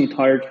 I'm personally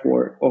tired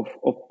of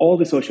all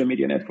the social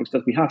media networks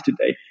that we have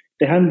today.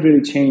 They haven't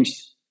really changed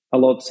a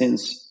lot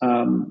since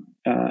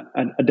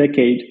a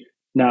decade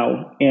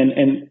now,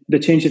 and the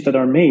changes that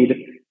are made,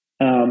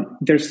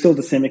 they're still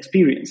the same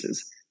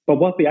experiences. But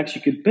what we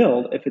actually could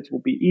build, if it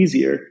will be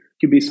easier,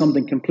 could be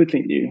something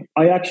completely new.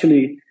 I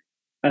actually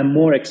am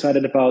more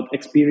excited about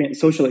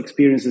social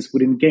experiences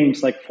within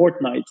games like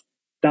Fortnite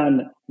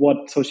than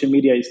what social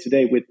media is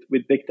today with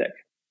big tech.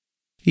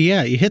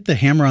 Yeah, you hit the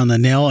hammer on the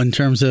nail in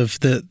terms of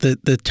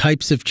the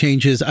types of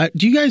changes.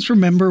 Do you guys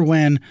remember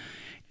when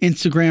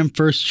Instagram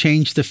first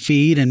changed the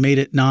feed and made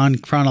it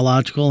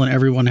non-chronological and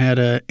everyone had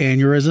an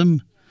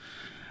aneurysm?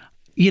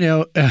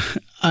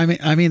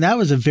 I mean, that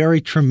was a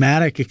very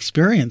traumatic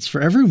experience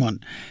for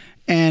everyone.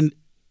 And,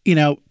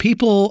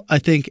 people, I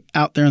think,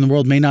 out there in the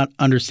world may not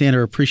understand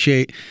or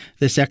appreciate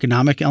this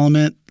economic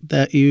element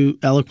that you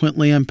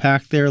eloquently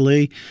unpacked there,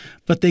 Lee,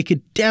 but they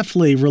could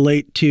definitely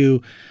relate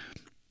to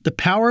the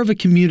power of a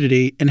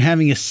community and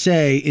having a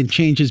say in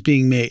changes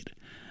being made.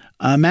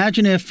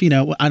 Imagine if,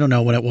 I don't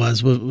know what it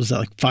was. Was that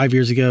like 5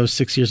 years ago,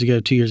 6 years ago,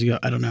 2 years ago?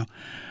 I don't know.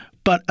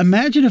 But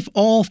imagine if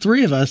all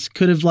three of us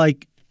could have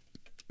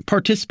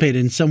participated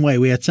in some way.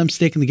 We had some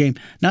stake in the game,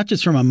 not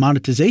just from a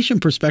monetization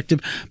perspective,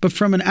 but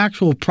from an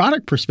actual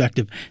product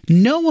perspective.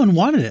 No one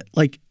wanted it.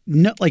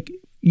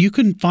 You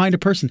couldn't find a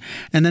person.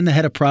 And then the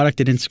head of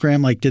product at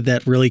Instagram did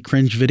that really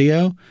cringe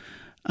video.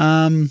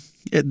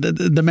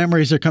 The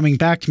memories are coming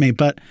back to me,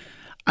 but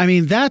I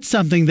mean, that's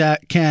something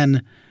that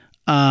can,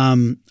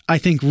 I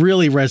think,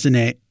 really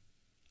resonate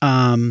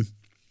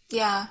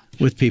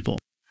with people.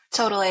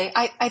 Totally.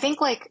 I think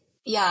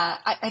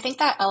I think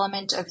that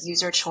element of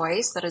user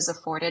choice that is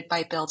afforded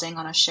by building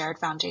on a shared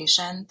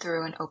foundation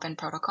through an open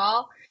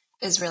protocol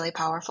is really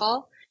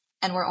powerful.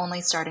 And we're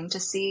only starting to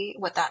see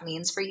what that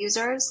means for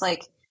users.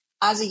 Like,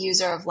 as a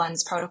user of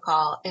Lens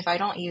protocol, if I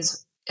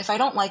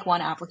don't like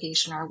one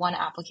application, or one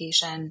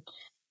application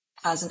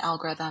has an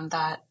algorithm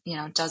that,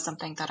 does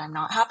something that I'm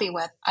not happy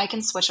with, I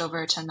can switch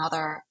over to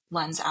another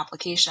Lens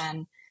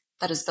application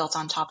that is built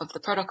on top of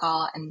the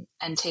protocol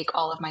and take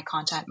all of my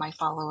content, my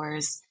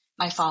followers,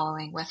 my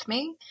following with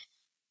me.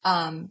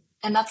 And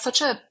that's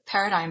such a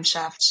paradigm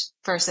shift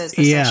versus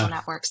the social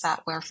networks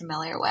that we're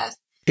familiar with.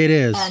 It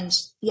is. And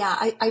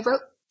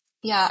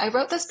I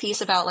wrote this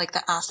piece about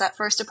the asset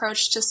first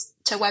approach to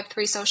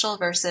Web3 social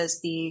versus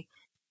the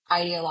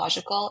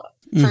ideological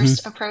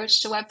first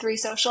approach to Web3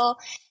 social.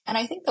 And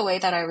I think the way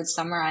that I would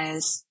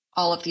summarize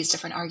all of these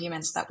different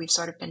arguments that we've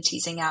sort of been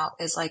teasing out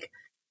is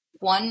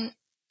one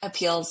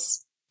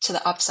appeals to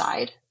the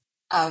upside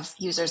of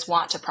users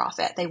want to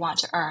profit. They want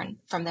to earn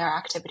from their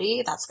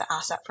activity. That's the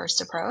asset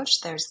first approach.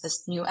 There's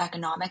this new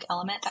economic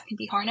element that can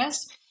be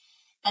harnessed.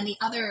 And the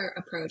other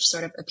approach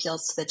sort of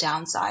appeals to the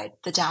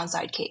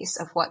downside case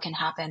of what can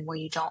happen where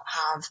you don't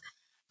have,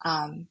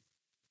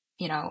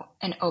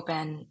 an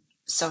open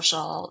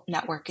social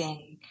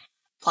networking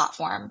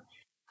platform,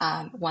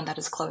 one that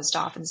is closed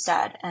off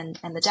instead. And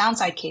the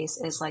downside case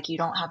is you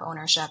don't have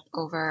ownership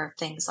over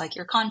things like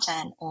your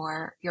content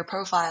or your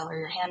profile or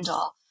your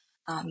handle.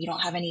 You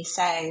don't have any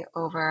say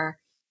over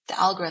the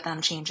algorithm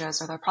changes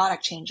or the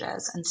product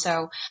changes. And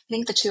so I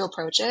think the two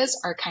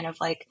approaches are kind of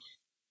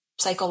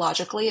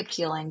psychologically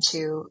appealing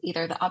to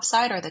either the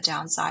upside or the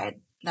downside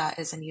that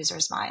is in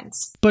users'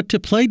 minds. But to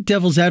play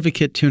devil's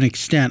advocate to an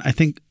extent, I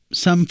think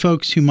some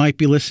folks who might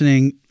be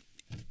listening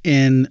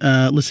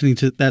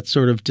to that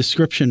sort of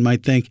description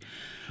might think,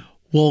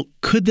 well,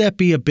 could that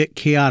be a bit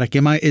chaotic?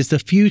 Is the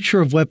future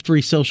of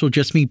Web3 social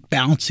just me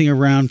bouncing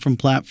around from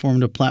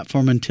platform to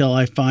platform until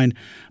I find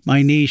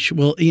my niche?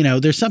 Well,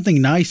 there's something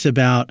nice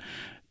about,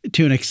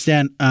 to an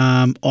extent,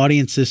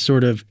 audiences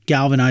sort of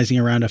galvanizing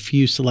around a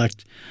few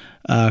select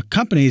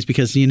companies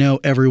because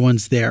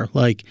everyone's there.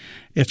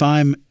 If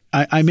I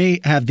may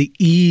have the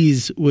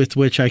ease with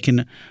which I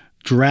can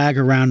drag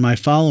around my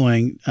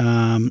following,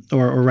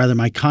 or rather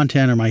my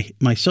content or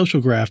my social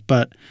graph,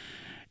 but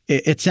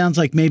it sounds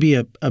like maybe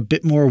a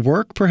bit more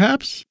work,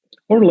 perhaps?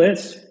 Or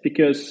less,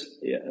 because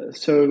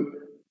so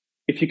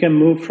if you can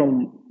move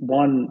from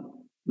one,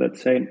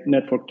 let's say,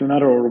 network to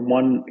another, or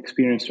one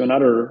experience to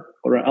another,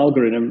 or an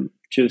algorithm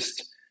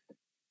just,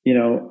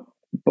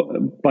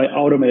 by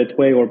automated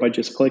way or by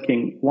just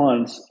clicking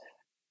once,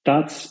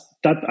 that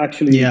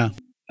actually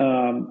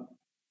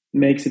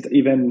makes it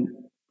even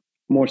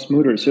more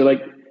smoother. So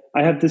like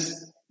I have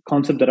this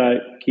concept that I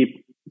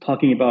keep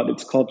talking about.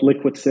 It's called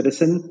liquid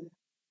citizen.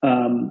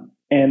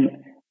 And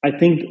I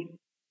think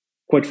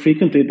quite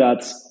frequently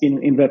that's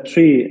in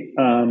Web3,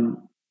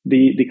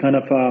 the kind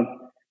of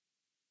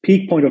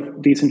peak point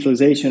of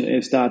decentralization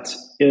is that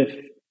if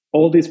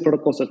all these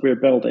protocols that we're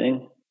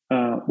building,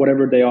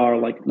 whatever they are,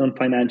 like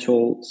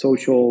non-financial,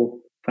 social,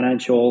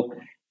 financial,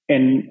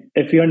 and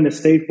if you're in the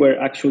state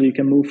where actually you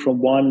can move from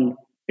one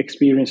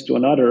experience to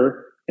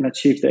another and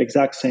achieve the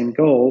exact same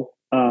goal,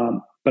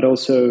 but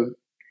also,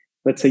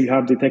 let's say you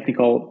have the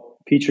technical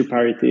feature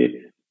parity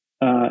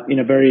in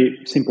a very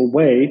simple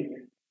way,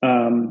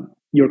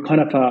 you're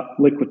kind of a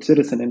liquid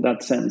citizen in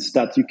that sense,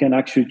 that you can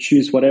actually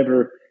choose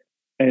whatever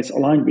is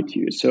aligned with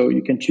you. So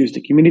you can choose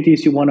the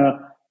communities you want to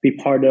be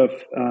part of.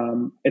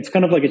 It's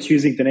kind of like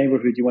choosing the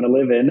neighborhood you want to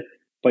live in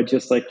by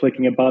just like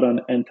clicking a button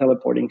and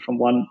teleporting from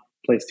one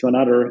place to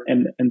another,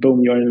 and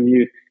boom, you're in a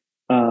new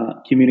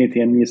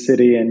community and new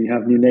city, and you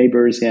have new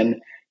neighbors and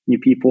new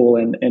people,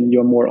 and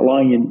you're more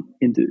aligned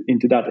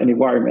into that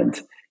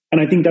environment.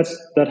 And I think that's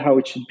how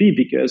it should be,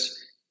 because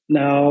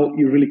now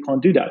you really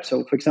can't do that.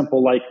 So for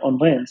example, like on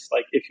Lens,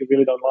 like if you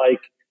really don't like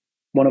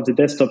one of the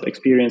desktop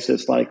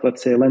experiences, like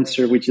let's say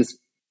Lenser, which is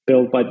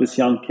built by this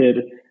young kid,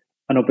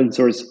 an open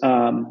source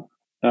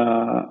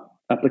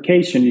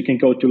application, you can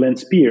go to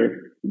Lensphere,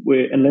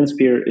 and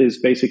Lensphere is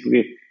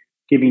basically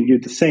giving you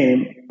the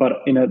same, but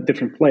in a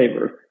different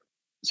flavor.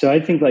 So I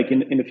think like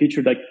in the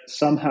future, like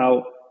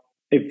somehow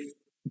if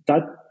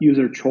that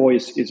user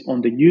choice is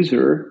on the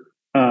user,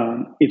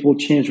 it will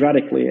change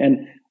radically.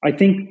 And I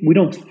think we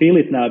don't feel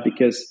it now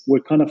because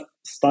we're kind of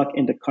stuck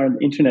in the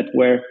current internet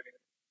where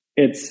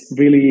it's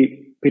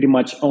really pretty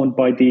much owned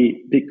by the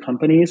big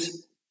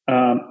companies.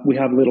 We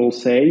have little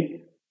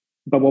say,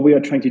 but what we are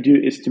trying to do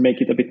is to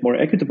make it a bit more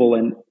equitable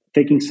and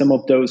taking some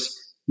of those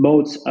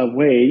modes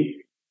away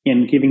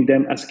and giving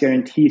them as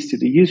guarantees to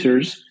the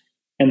users.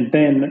 And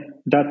then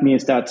that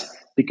means that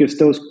because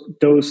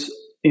those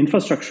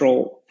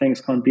infrastructural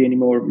things can't be any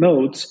more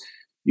modes,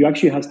 you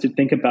actually have to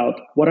think about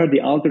what are the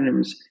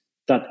algorithms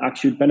that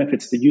actually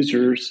benefits the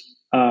users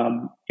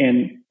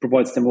and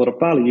provides them a lot of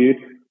value,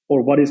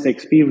 or what is the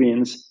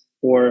experience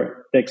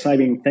or the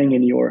exciting thing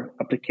in your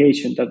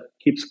application that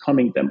keeps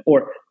coming them,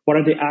 or what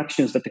are the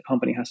actions that the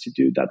company has to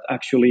do that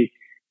actually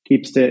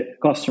keeps the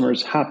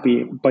customers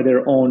happy by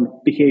their own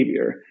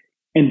behavior.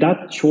 And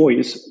that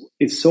choice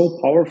is so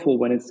powerful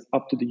when it's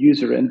up to the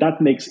user, and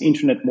that makes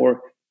internet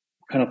more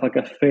kind of like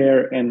a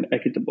fair and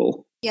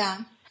equitable. Yeah.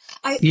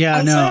 I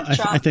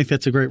think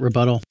that's a great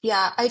rebuttal.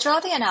 Yeah, I draw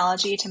the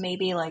analogy to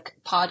maybe like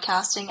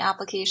podcasting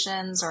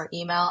applications or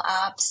email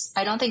apps.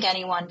 I don't think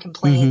anyone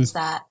complains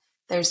that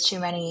there's too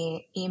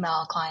many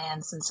email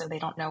clients and so they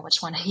don't know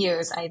which one to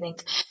use. I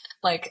think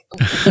like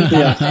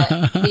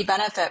we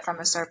benefit from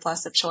a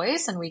surplus of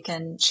choice, and we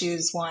can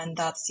choose one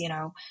that's,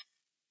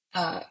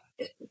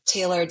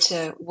 tailored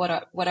to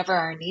whatever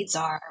our needs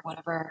are, or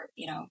whatever,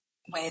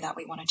 way that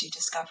we want to do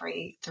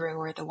discovery through,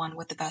 or the one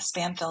with the best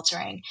spam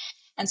filtering.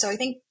 And so I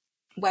think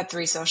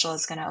Web3 social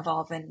is going to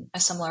evolve in a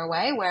similar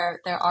way, where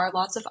there are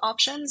lots of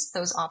options.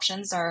 Those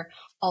options are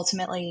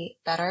ultimately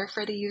better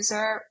for the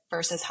user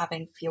versus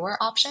having fewer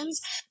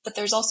options. But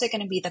there's also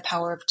going to be the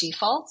power of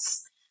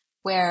defaults,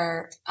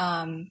 where,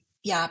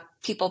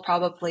 people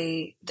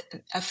probably,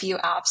 a few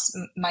apps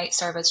might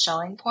serve as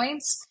shelling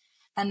points.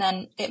 And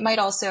then it might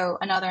also,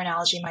 another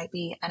analogy might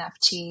be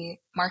NFT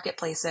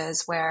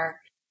marketplaces,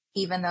 where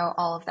even though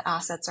all of the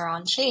assets are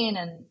on chain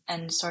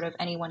and sort of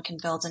anyone can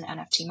build an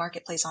NFT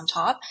marketplace on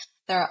top,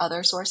 there are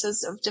other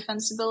sources of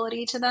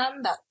defensibility to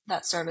them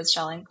that serve as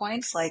shelling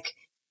points, like,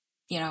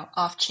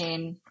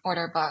 off-chain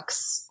order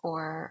books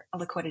or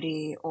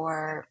liquidity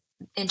or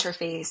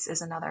interface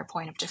is another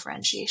point of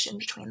differentiation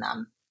between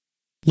them.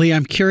 Lee,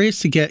 I'm curious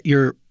to get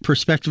your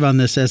perspective on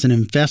this as an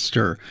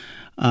investor.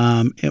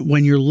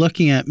 When you're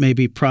looking at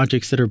maybe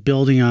projects that are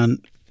building on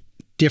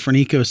different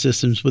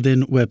ecosystems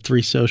within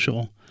Web3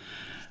 social,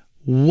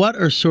 what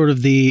are sort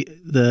of the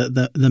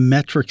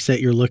metrics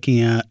that you're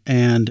looking at,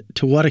 and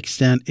to what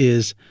extent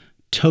is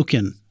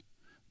token,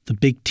 the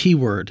big T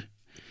word,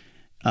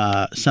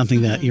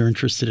 something that you're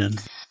interested in?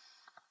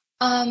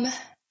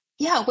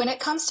 When it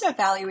comes to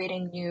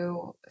evaluating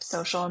new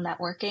social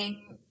networking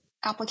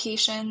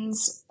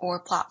applications or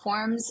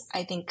platforms,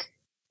 I think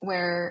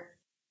we're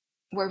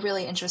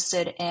really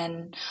interested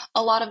in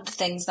a lot of the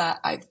things that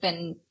I've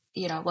been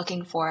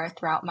looking for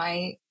throughout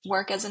my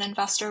work as an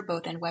investor,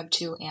 both in Web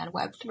 2 and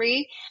Web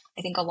 3.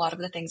 I think a lot of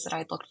the things that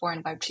I'd looked for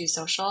in Web 2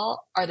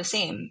 social are the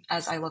same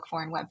as I look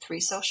for in Web 3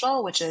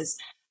 social, which is,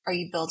 are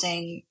you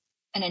building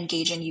an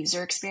engaging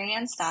user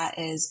experience that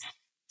is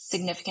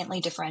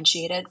significantly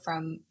differentiated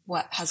from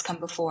what has come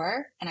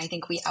before? And I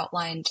think we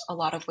outlined a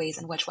lot of ways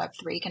in which Web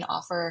 3 can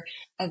offer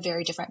a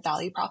very different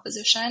value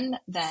proposition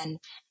than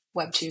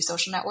Web 2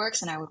 social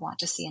networks. And I would want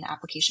to see an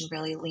application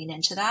really lean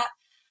into that.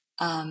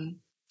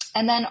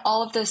 And then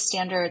all of the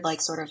standard,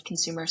 like sort of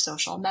consumer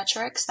social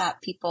metrics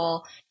that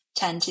people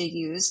tend to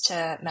use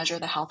to measure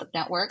the health of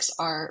networks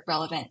are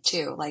relevant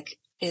too. Like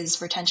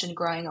is retention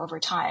growing over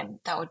time?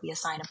 That would be a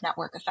sign of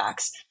network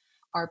effects.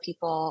 Are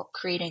people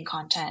creating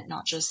content,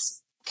 not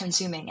just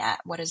consuming it?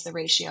 What is the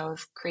ratio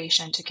of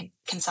creation to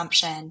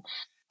consumption?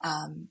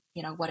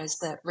 What is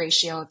the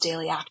ratio of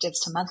daily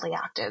actives to monthly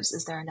actives?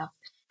 Is there enough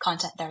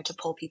content there to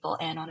pull people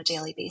in on a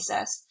daily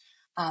basis?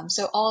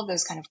 So all of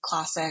those kind of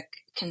classic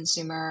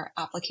consumer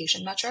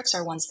application metrics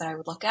are ones that I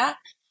would look at.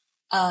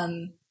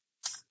 And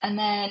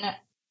then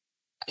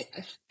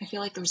I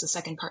feel like there was a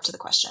second part to the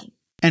question.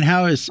 And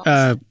how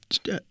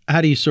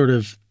do you sort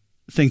of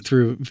think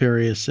through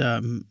various,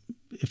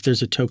 if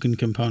there's a token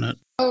component?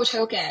 Oh,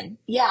 token.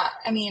 Yeah.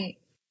 I mean,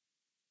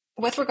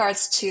 with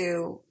regards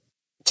to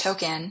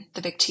token,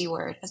 the big T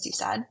word, as you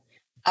said,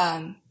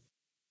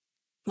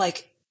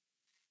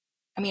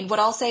 what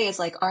I'll say is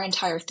like our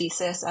entire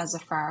thesis as a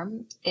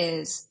firm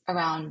is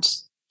around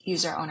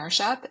user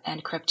ownership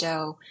and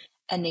crypto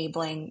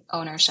enabling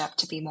ownership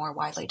to be more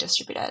widely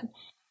distributed.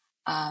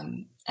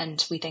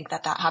 And we think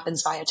that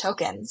happens via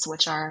tokens,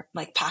 which are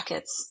like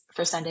packets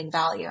for sending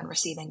value and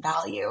receiving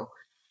value.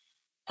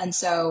 And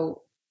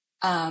so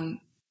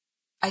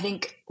I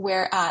think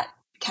we're at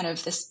kind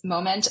of this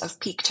moment of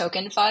peak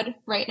token FUD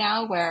right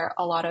now, where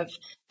a lot of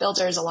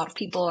builders, a lot of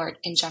people are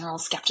in general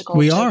skeptical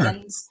of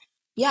tokens.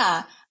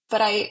 Yeah.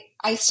 But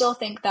I still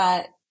think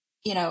that,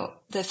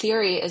 the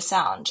theory is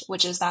sound,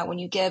 which is that when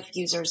you give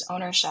users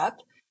ownership,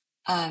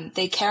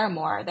 they care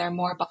more, they're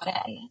more bought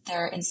in,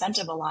 they're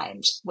incentive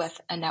aligned with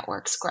a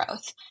network's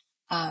growth,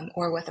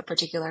 or with a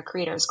particular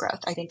creator's growth.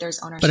 I think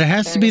there's ownership. But it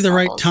has to be the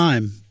right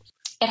time.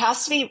 It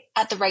has to be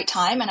at the right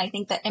time. And I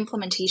think the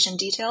implementation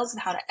details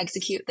of how to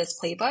execute this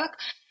playbook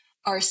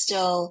are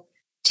still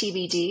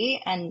TBD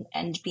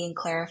and being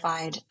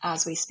clarified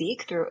as we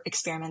speak through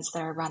experiments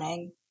that are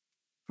running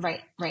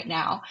right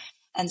now.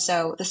 And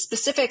so the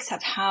specifics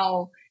of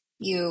how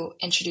you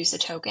introduce a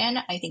token,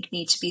 I think,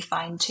 need to be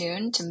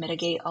fine-tuned to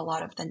mitigate a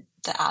lot of the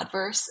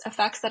adverse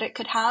effects that it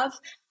could have,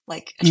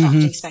 like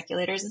attracting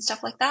speculators and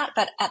stuff like that.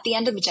 But at the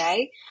end of the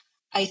day,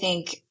 I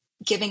think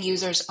giving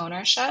users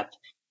ownership,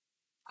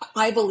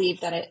 I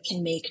believe that it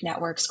can make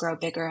networks grow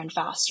bigger and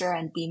faster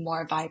and be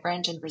more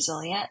vibrant and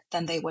resilient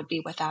than they would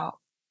be without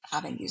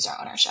having user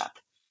ownership.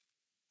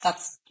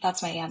 That's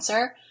my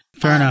answer.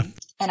 Fair enough.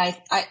 And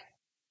I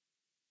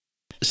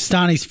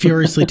Stani's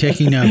furiously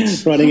taking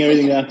notes. Writing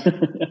everything down.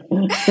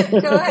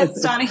 Go ahead,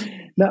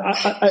 Stani. No,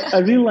 I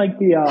really like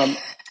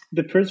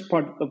the first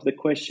part of the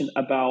question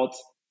about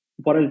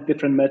what are the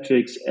different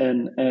metrics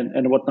and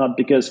whatnot,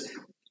 because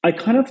I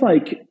kind of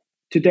like,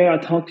 today I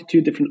talked to two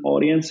different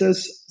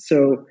audiences.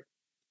 So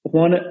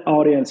one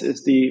audience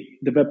is the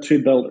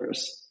Web3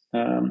 builders.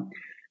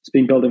 It's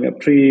been building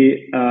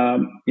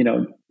Web3,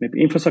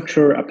 maybe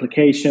infrastructure,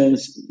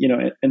 applications,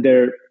 and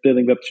they're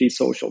building Web3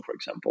 social, for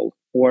example,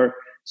 or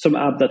some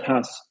app that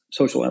has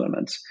social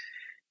elements.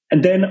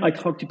 And then I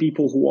talk to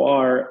people who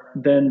are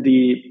then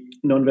the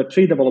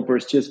non-Web3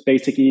 developers, just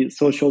basically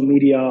social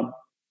media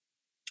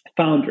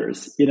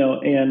founders,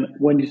 and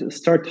when you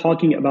start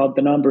talking about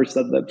the numbers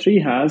that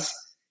Web3 has,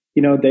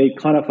 they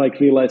kind of like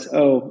realize,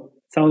 oh,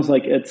 sounds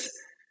like it's,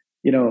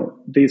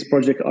 these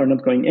projects are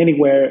not going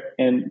anywhere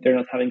and they're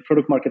not having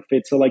product market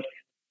fit. So like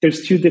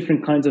there's two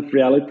different kinds of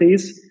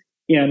realities.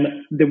 And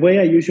the way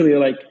I usually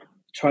like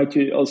try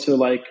to also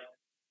like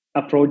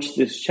approach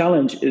this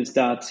challenge is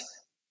that,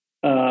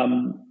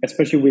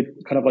 especially with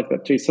kind of like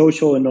Web3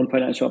 social and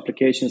non-financial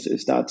applications,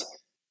 is that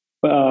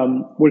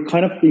we're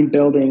kind of been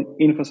building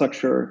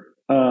infrastructure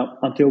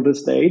until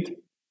this date,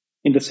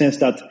 in the sense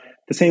that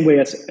the same way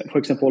as, for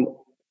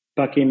example,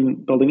 back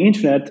in building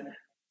internet,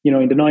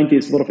 in the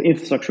 90s, a lot of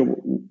infrastructure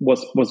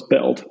was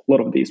built, a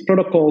lot of these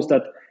protocols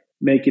that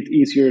make it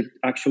easier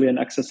actually and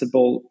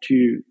accessible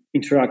to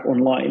interact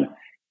online.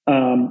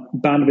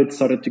 Bandwidth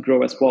started to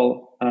grow as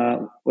well,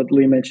 what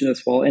Lee mentioned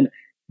as well. And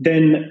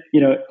then,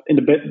 in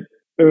the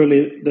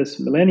early this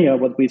millennia,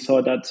 what we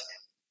saw that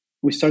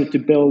we started to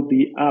build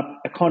the app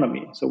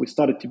economy. So we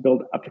started to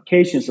build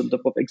applications on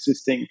top of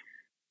existing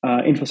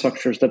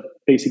infrastructures that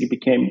basically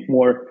became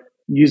more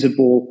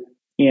usable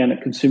and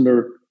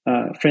consumer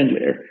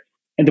friendlier.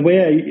 And the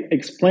way I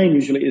explain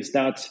usually is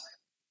that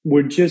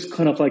we're just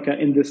kind of like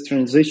in this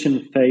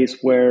transition phase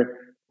where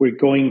we're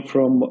going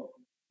from,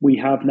 we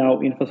have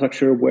now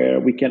infrastructure where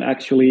we can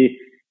actually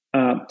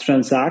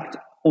transact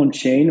on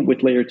chain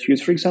with layer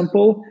 2s, for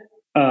example.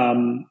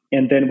 And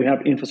then we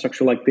have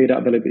infrastructure like data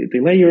availability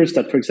layers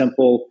that, for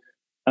example,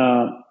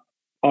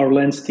 our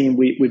Lens team,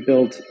 we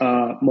built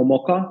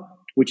Momoka,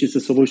 which is a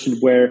solution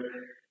where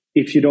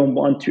if you don't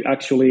want to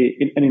actually,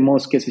 in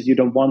most cases, you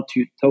don't want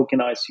to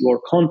tokenize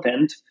your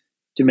content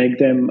to make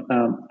them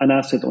an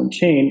asset on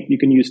chain, you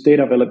can use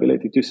data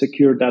availability to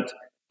secure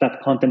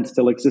that content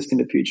still exists in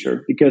the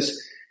future.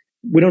 Because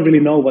we don't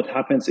really know what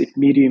happens if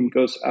Medium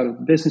goes out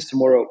of business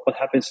tomorrow, what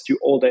happens to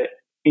all the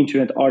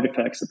internet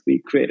artifacts that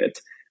we created,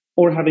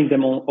 or having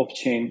them off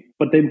chain.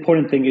 But the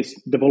important thing is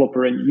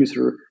developer and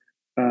user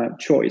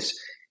choice.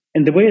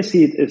 And the way I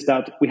see it is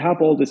that we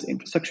have all this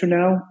infrastructure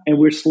now, and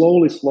we're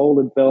slowly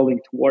building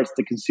towards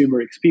the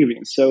consumer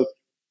experience. So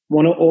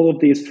all of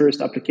these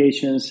first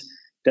applications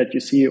that you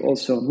see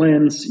also on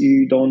Lens.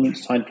 You don't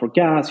sign for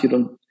gas, you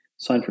don't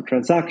sign for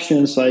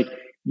transactions. Like,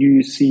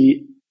 you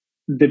see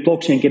the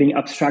blockchain getting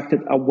abstracted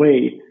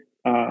away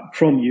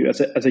from you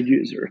as a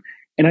user.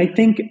 And I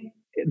think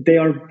they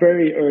are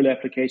very early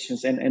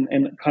applications, and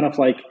kind of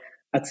like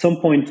at some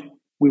point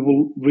we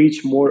will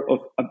reach more of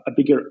a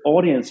bigger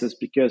audiences,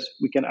 because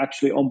we can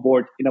actually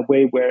onboard in a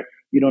way where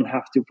you don't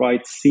have to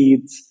write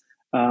seeds,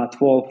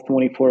 12,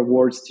 24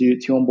 words to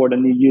onboard a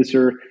new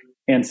user,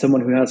 and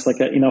someone who has like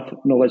enough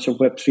knowledge of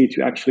Web3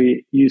 to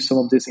actually use some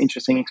of these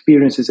interesting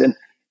experiences and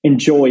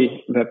enjoy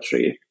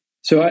Web3.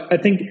 So I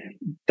think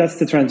that's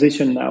the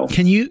transition now.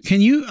 Can you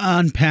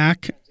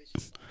unpack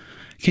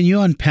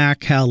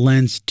how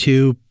Lens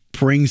 2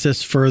 brings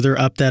us further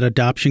up that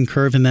adoption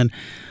curve? And then,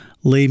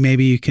 Lee,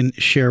 maybe you can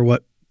share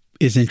what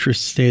is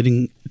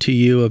interesting to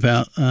you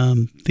about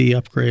the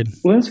upgrade.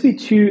 Lens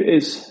V2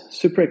 is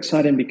super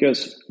exciting,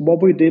 because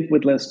what we did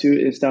with Lens 2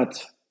 is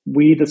that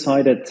we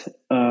decided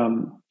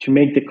to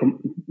make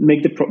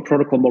the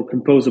protocol more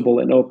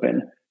composable and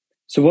open.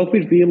 So what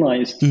we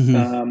realized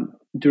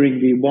during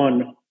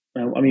V1,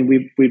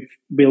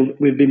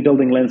 we've been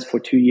building Lens for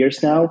 2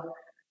 years now,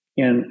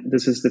 and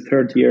this is the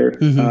third year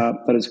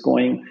that is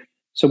going.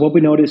 So what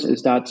we notice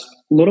is that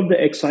a lot of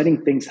the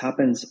exciting things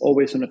happens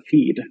always on a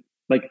feed,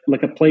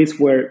 like a place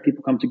where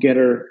people come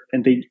together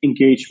and they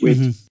engage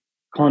with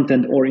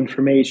content or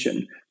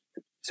information.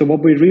 So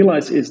what we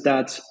realize is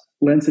that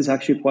Lens is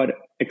actually quite an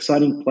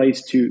exciting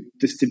place to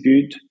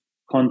distribute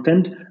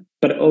content,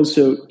 but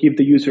also give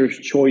the users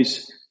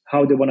choice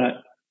how they want to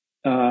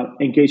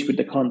engage with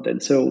the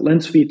content. So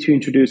Lens V2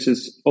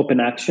 introduces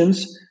open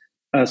actions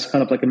as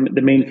kind of like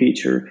the main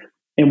feature.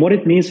 And what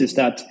it means is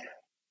that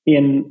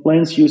in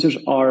Lens, users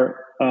are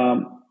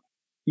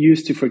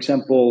used to, for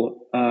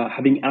example,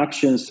 having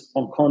actions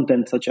on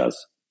content such as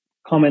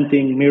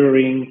commenting,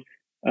 mirroring,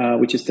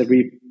 which is the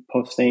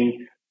reposting,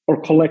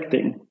 or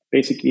collecting,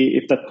 basically,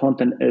 if that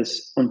content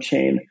is on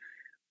chain.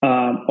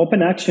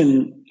 Open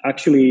action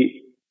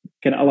actually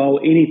can allow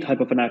any type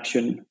of an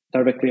action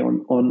directly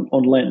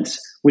on Lens,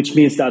 which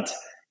means that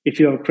if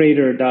you have a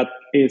creator that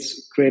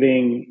is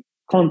creating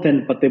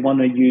content, but they want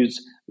to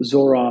use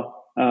Zora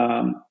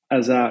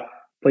as a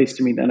place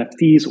to meet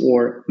NFTs,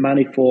 or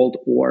Manifold,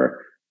 or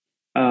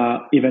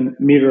even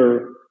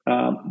Mirror,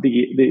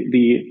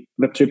 the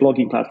Web3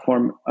 blogging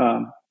platform,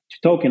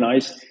 to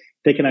tokenize,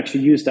 they can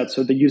actually use that.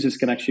 So the users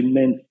can actually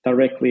mint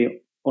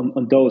directly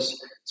on those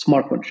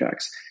smart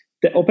contracts.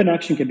 The open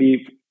action can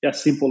be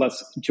as simple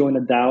as join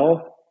a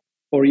DAO,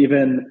 or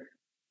even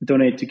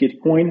donate to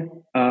Gitcoin.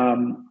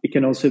 It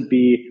can also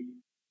be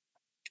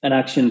an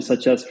action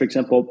such as, for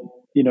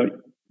example,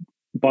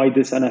 buy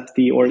this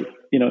NFT, or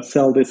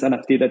sell this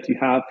NFT that you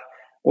have,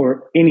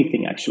 or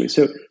anything actually.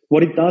 So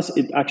what it does,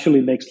 it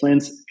actually makes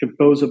Lens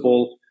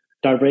composable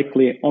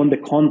directly on the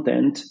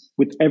content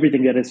with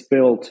everything that is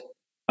built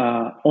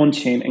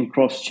on-chain and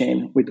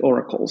cross-chain with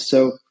oracles.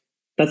 So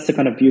that's the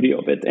kind of beauty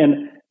of it.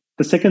 And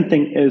the second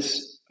thing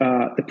is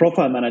the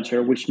profile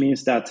manager, which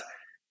means that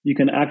you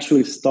can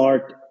actually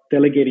start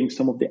delegating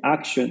some of the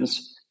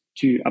actions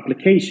to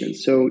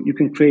applications. So you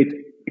can create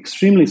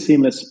extremely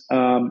seamless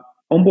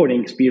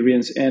onboarding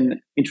experience and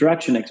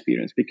interaction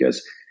experience,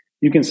 because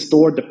you can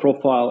store the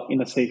profile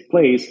in a safe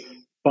place,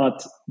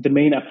 but the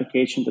main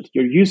application that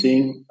you're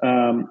using,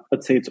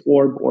 let's say it's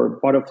Orb or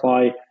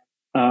Butterfly,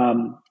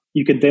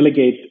 you can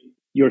delegate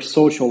your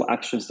social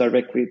actions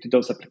directly to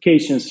those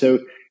applications. So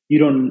you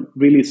don't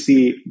really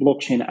see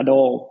blockchain at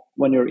all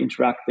when you're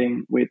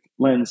interacting with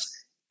Lens.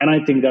 And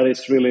I think that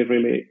is really,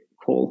 really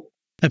cool.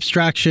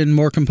 Abstraction,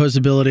 more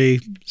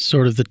composability,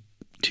 sort of the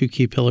two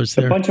key pillars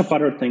there. A bunch of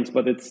other things,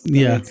 but it's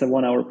a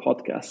 1 hour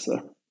podcast.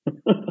 So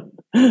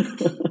you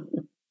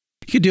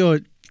could do a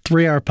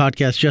 3 hour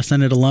podcast just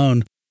on it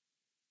alone.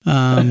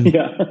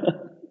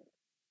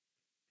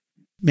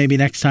 Maybe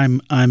next time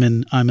I'm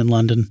in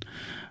London.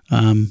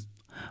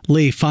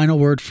 Lee, final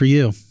word for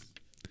you.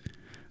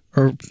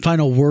 Or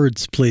final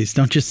words, please.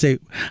 Don't just say,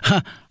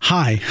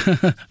 hi,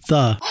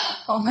 the.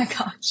 Oh my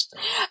gosh.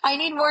 I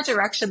need more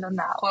direction than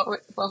that.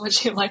 What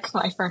would you like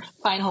my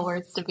final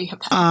words to be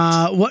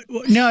about?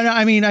 No,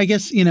 I mean, I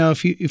guess,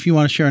 if you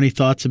want to share any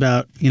thoughts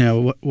about,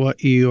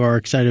 what you are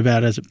excited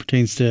about as it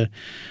pertains to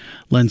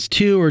Lens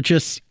 2, or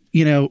just,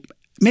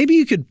 maybe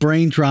you could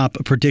brain drop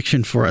a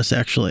prediction for us,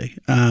 actually.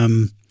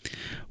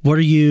 What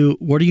are you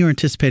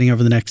anticipating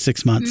over the next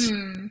 6 months?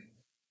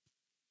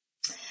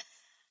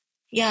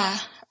 Yeah.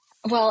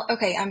 Well,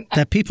 okay.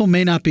 That people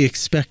may not be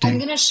expecting. I'm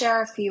going to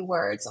share a few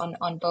words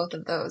on both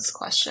of those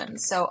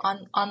questions. So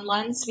on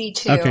Lens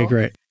V2. Okay,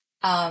 great.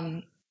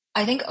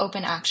 I think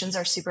open actions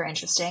are super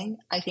interesting.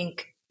 I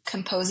think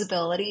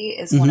composability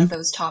is one of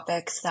those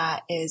topics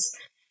that is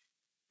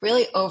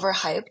really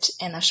overhyped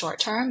in the short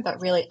term,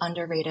 but really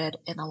underrated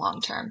in the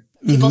long term.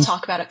 People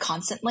talk about it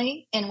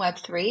constantly in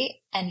Web3,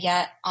 and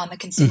yet on the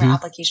consumer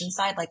application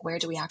side, like, where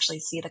do we actually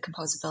see the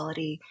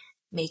composability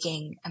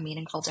making a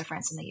meaningful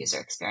difference in the user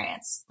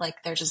experience? Like,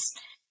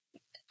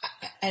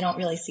 I don't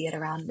really see it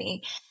around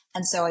me.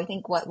 And so I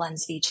think what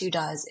Lens V2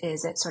 does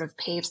is it sort of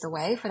paves the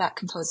way for that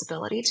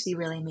composability to be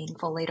really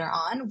meaningful later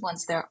on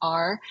once there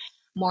are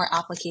more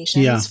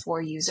applications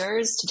for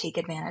users to take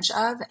advantage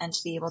of and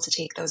to be able to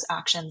take those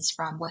actions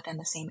from within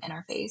the same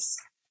interface.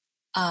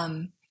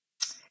 And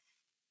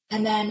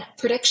then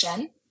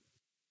prediction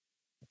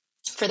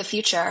for the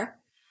future.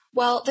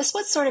 Well, this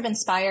was sort of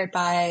inspired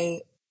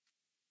by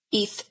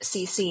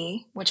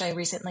ETHCC, which I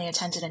recently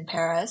attended in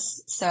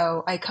Paris.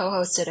 So I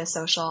co-hosted a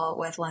social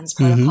with Lens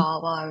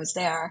Protocol while I was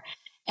there.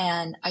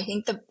 And I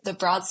think the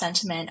broad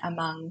sentiment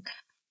among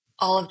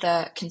all of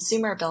the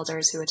consumer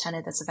builders who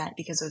attended this event,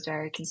 because it was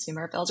very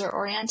consumer builder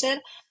oriented,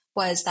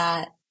 was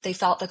that they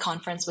felt the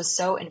conference was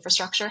so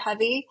infrastructure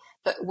heavy,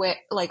 but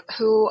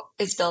who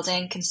is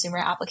building consumer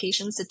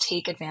applications to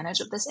take advantage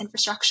of this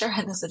infrastructure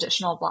and this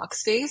additional block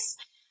space?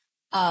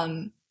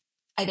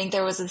 I think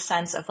there was a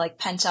sense of like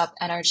pent up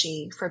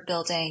energy for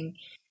building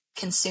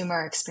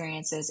consumer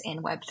experiences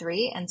in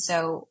Web3. And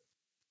so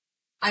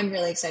I'm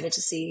really excited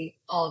to see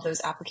all of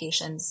those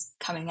applications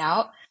coming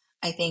out.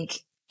 I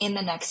think in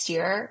the next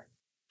year,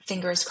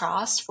 fingers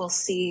crossed, we'll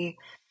see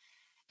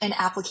an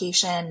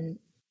application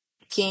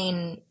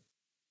gain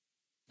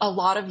a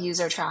lot of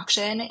user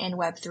traction in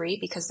Web3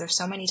 because there's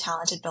so many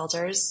talented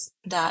builders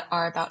that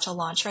are about to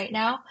launch right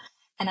now.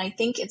 And I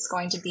think it's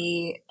going to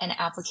be an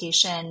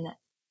application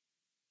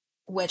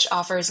which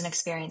offers an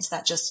experience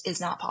that just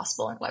is not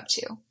possible in Web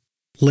 2.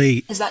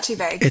 Lee, is that too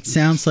vague? It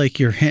sounds like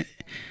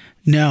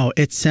no,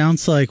 it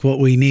sounds like what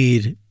we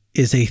need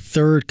is a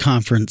third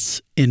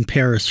conference in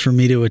Paris for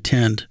me to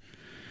attend.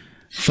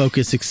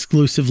 Focus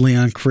exclusively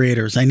on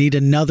creators. I need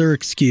another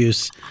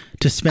excuse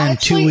to spend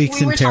 2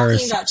 weeks in Paris. We were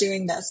talking about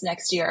doing this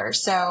next year,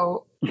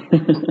 so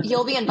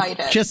you'll be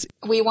invited.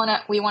 We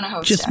want to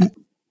host it.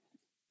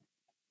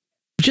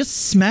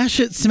 Just smash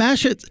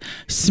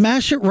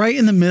it right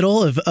in the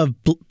middle of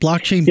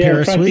Blockchain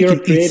Paris Week and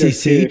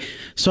ETHCC,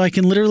 so I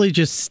can literally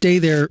just stay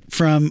there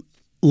from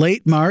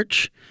late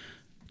March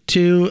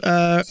to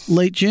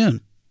late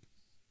June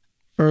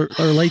or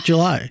late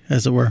July,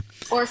 as it were,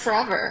 or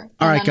forever.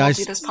 All right, guys.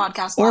 We'll do this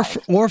podcast live.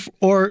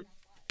 Or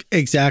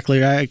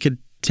exactly. I could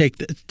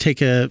take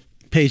a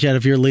page out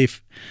of your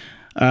leaf,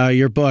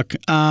 your book.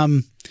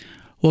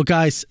 Well,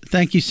 guys,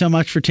 thank you so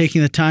much for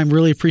taking the time.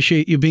 Really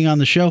appreciate you being on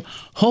the show.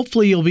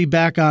 Hopefully you'll be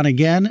back on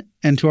again.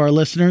 And to our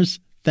listeners,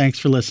 thanks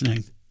for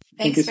listening.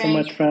 Thank you so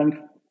much, Frank.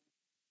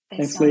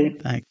 Thanks, Lee.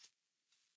 Thanks.